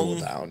wrong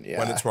down. Yeah.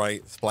 When it's right.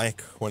 It's black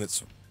when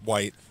it's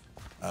white.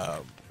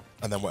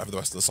 And then whatever the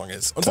rest of the song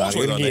is.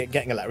 Unfortunately, you're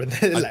getting a letter in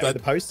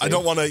the post. I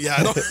don't want to. Yeah,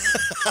 I don't.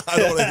 I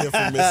don't want to hear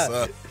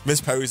from Miss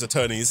Perry's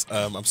attorneys.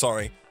 I'm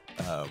sorry,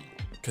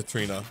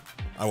 Katrina.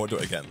 I won't do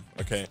it again.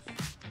 Okay.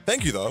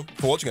 Thank you though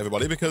for watching,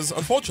 everybody, because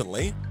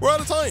unfortunately we're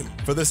out of time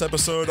for this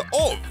episode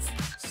of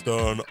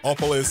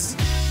Stoneopolis.